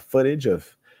fade footage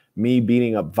of me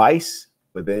beating up Vice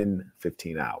within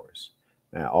 15 hours.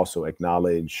 And I also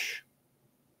acknowledge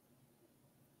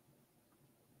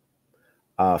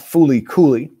Fooly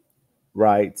Cooley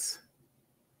writes,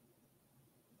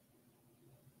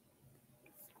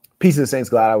 Peace of the Saints,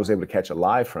 glad I was able to catch a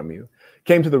live from you.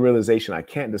 Came to the realization I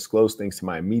can't disclose things to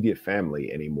my immediate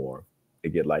family anymore. They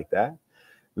get like that.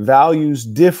 Values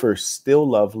differ, still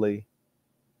lovely.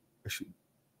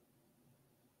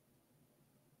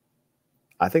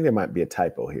 I think there might be a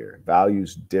typo here.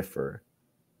 Values differ.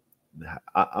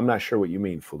 I'm not sure what you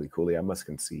mean, Fully Cooley. I must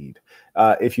concede.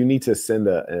 If you need to send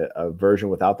a version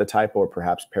without the typo, or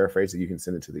perhaps paraphrase it, you can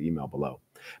send it to the email below.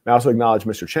 I also acknowledge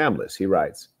Mr. Chambliss. He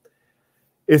writes,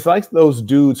 it's like those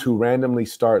dudes who randomly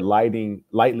start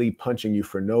lightly punching you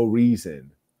for no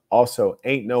reason. Also,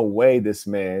 ain't no way this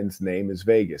man's name is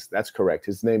Vegas. That's correct.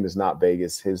 His name is not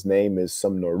Vegas. His name is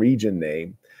some Norwegian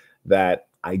name that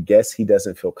I guess he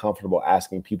doesn't feel comfortable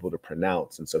asking people to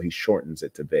pronounce, and so he shortens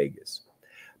it to Vegas.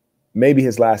 Maybe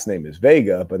his last name is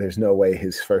Vega, but there's no way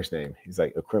his first name. He's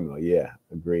like a criminal. Yeah,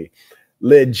 agree.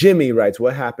 Lid Jimmy writes,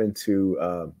 what happened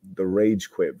to the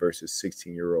Rage Quit versus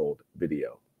 16-year-old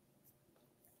video?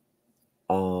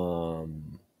 All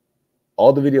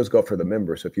the videos go up for the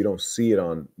member. So if you don't see it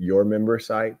on your member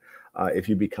site, if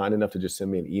you'd be kind enough to just send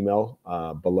me an email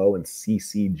below and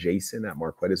CC Jason at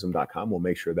marquettism.com, we'll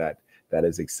make sure that that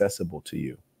is accessible to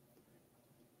you.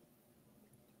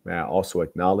 May I also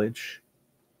acknowledge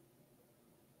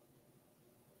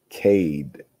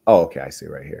Cade. Oh, okay, I see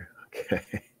right here. Okay.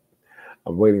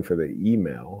 I'm waiting for the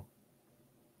email.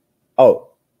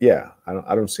 Oh, yeah,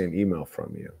 I don't see an email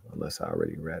from you unless I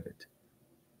already read it.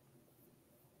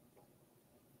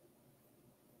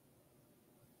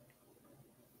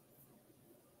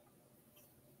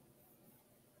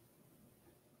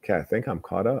 Okay, I think I'm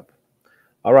caught up.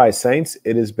 All right, Saints,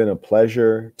 it has been a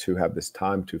pleasure to have this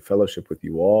time to fellowship with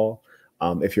you all.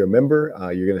 If you're a member,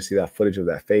 you're going to see that footage of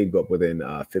that fade go up within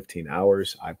 15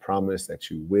 hours. I promise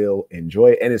that you will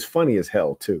enjoy it. And it's funny as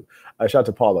hell, too. Shout out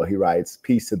to Paulo. He writes,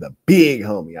 peace to the big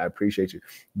homie. I appreciate you.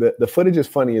 The footage is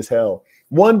funny as hell.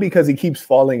 One, because he keeps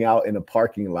falling out in a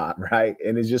parking lot, right?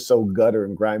 And it's just so gutter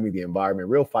and grimy, the environment,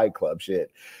 real Fight Club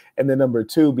shit. And then number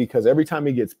two, because every time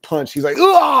he gets punched, he's like,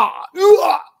 I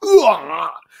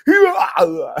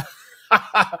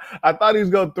thought he was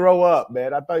going to throw up,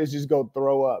 man. I thought he was just going to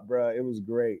throw up, bro. It was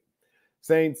great.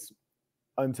 Saints,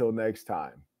 until next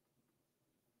time.